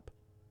 Sign me up.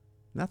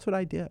 And that's what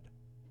I did.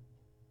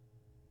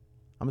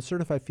 I'm a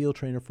certified field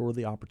trainer for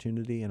the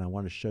opportunity, and I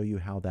want to show you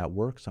how that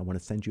works. I want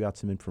to send you out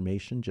some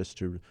information just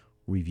to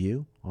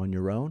review on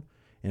your own.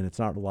 And it's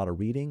not a lot of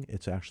reading.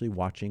 It's actually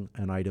watching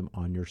an item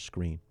on your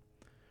screen.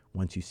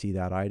 Once you see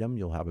that item,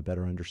 you'll have a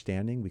better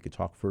understanding. We could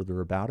talk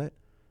further about it.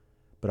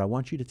 But I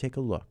want you to take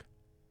a look.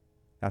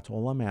 That's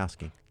all I'm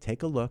asking.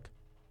 Take a look.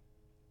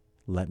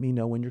 Let me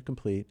know when you're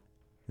complete,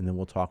 and then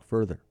we'll talk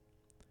further.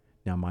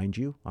 Now, mind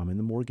you, I'm in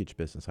the mortgage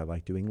business. I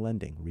like doing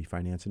lending,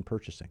 refinance, and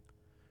purchasing.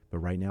 But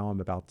right now, I'm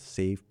about to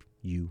save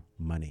you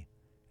money.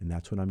 And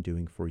that's what I'm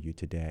doing for you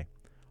today.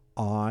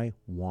 I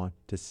want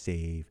to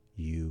save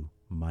you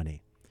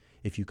money.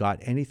 If you got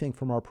anything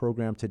from our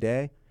program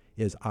today,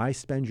 is I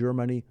spend your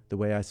money the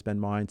way I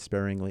spend mine,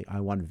 sparingly. I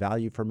want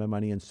value for my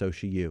money, and so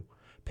should you.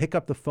 Pick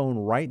up the phone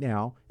right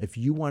now if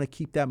you want to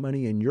keep that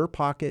money in your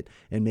pocket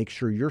and make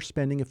sure you're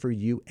spending it for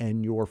you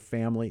and your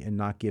family and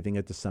not giving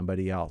it to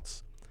somebody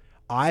else.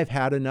 I've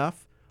had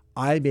enough.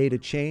 I made a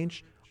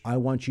change. I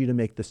want you to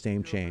make the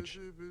same change.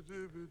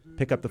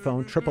 Pick up the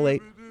phone,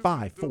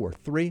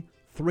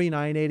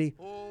 888-543-3980.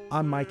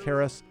 I'm Mike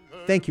Harris.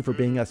 Thank you for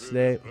being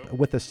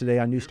with us today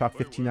on News Talk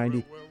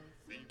 1590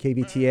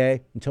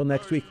 KVTA. Until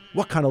next week,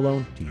 what kind of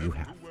loan do you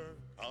have?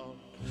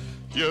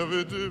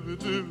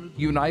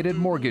 United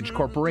Mortgage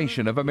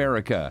Corporation of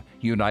America,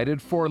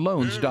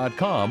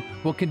 UnitedForLoans.com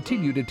will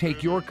continue to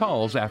take your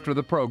calls after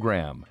the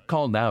program.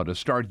 Call now to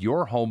start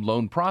your home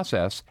loan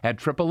process at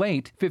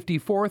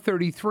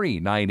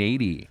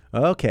 888-5433-980.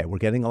 Okay, we're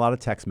getting a lot of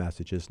text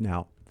messages.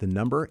 Now, the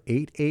number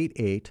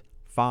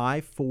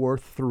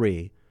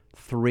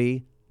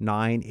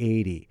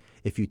 888-543-3980.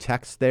 If you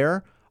text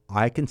there,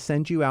 I can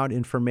send you out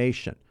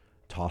information.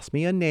 Toss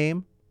me a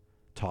name.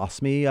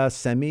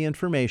 Send me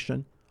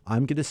information.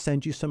 I'm going to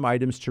send you some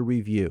items to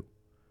review.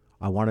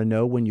 I want to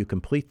know when you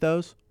complete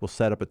those. We'll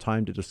set up a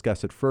time to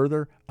discuss it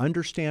further.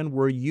 Understand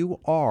where you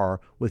are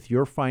with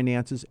your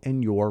finances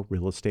and your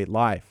real estate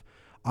life.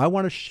 I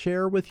want to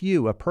share with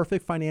you a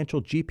perfect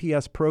financial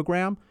GPS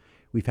program.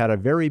 We've had a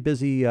very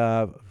busy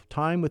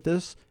time with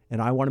this,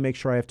 and I want to make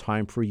sure I have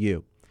time for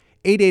you.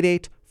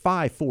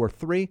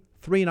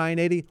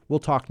 888-543-3980. We'll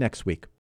talk next week.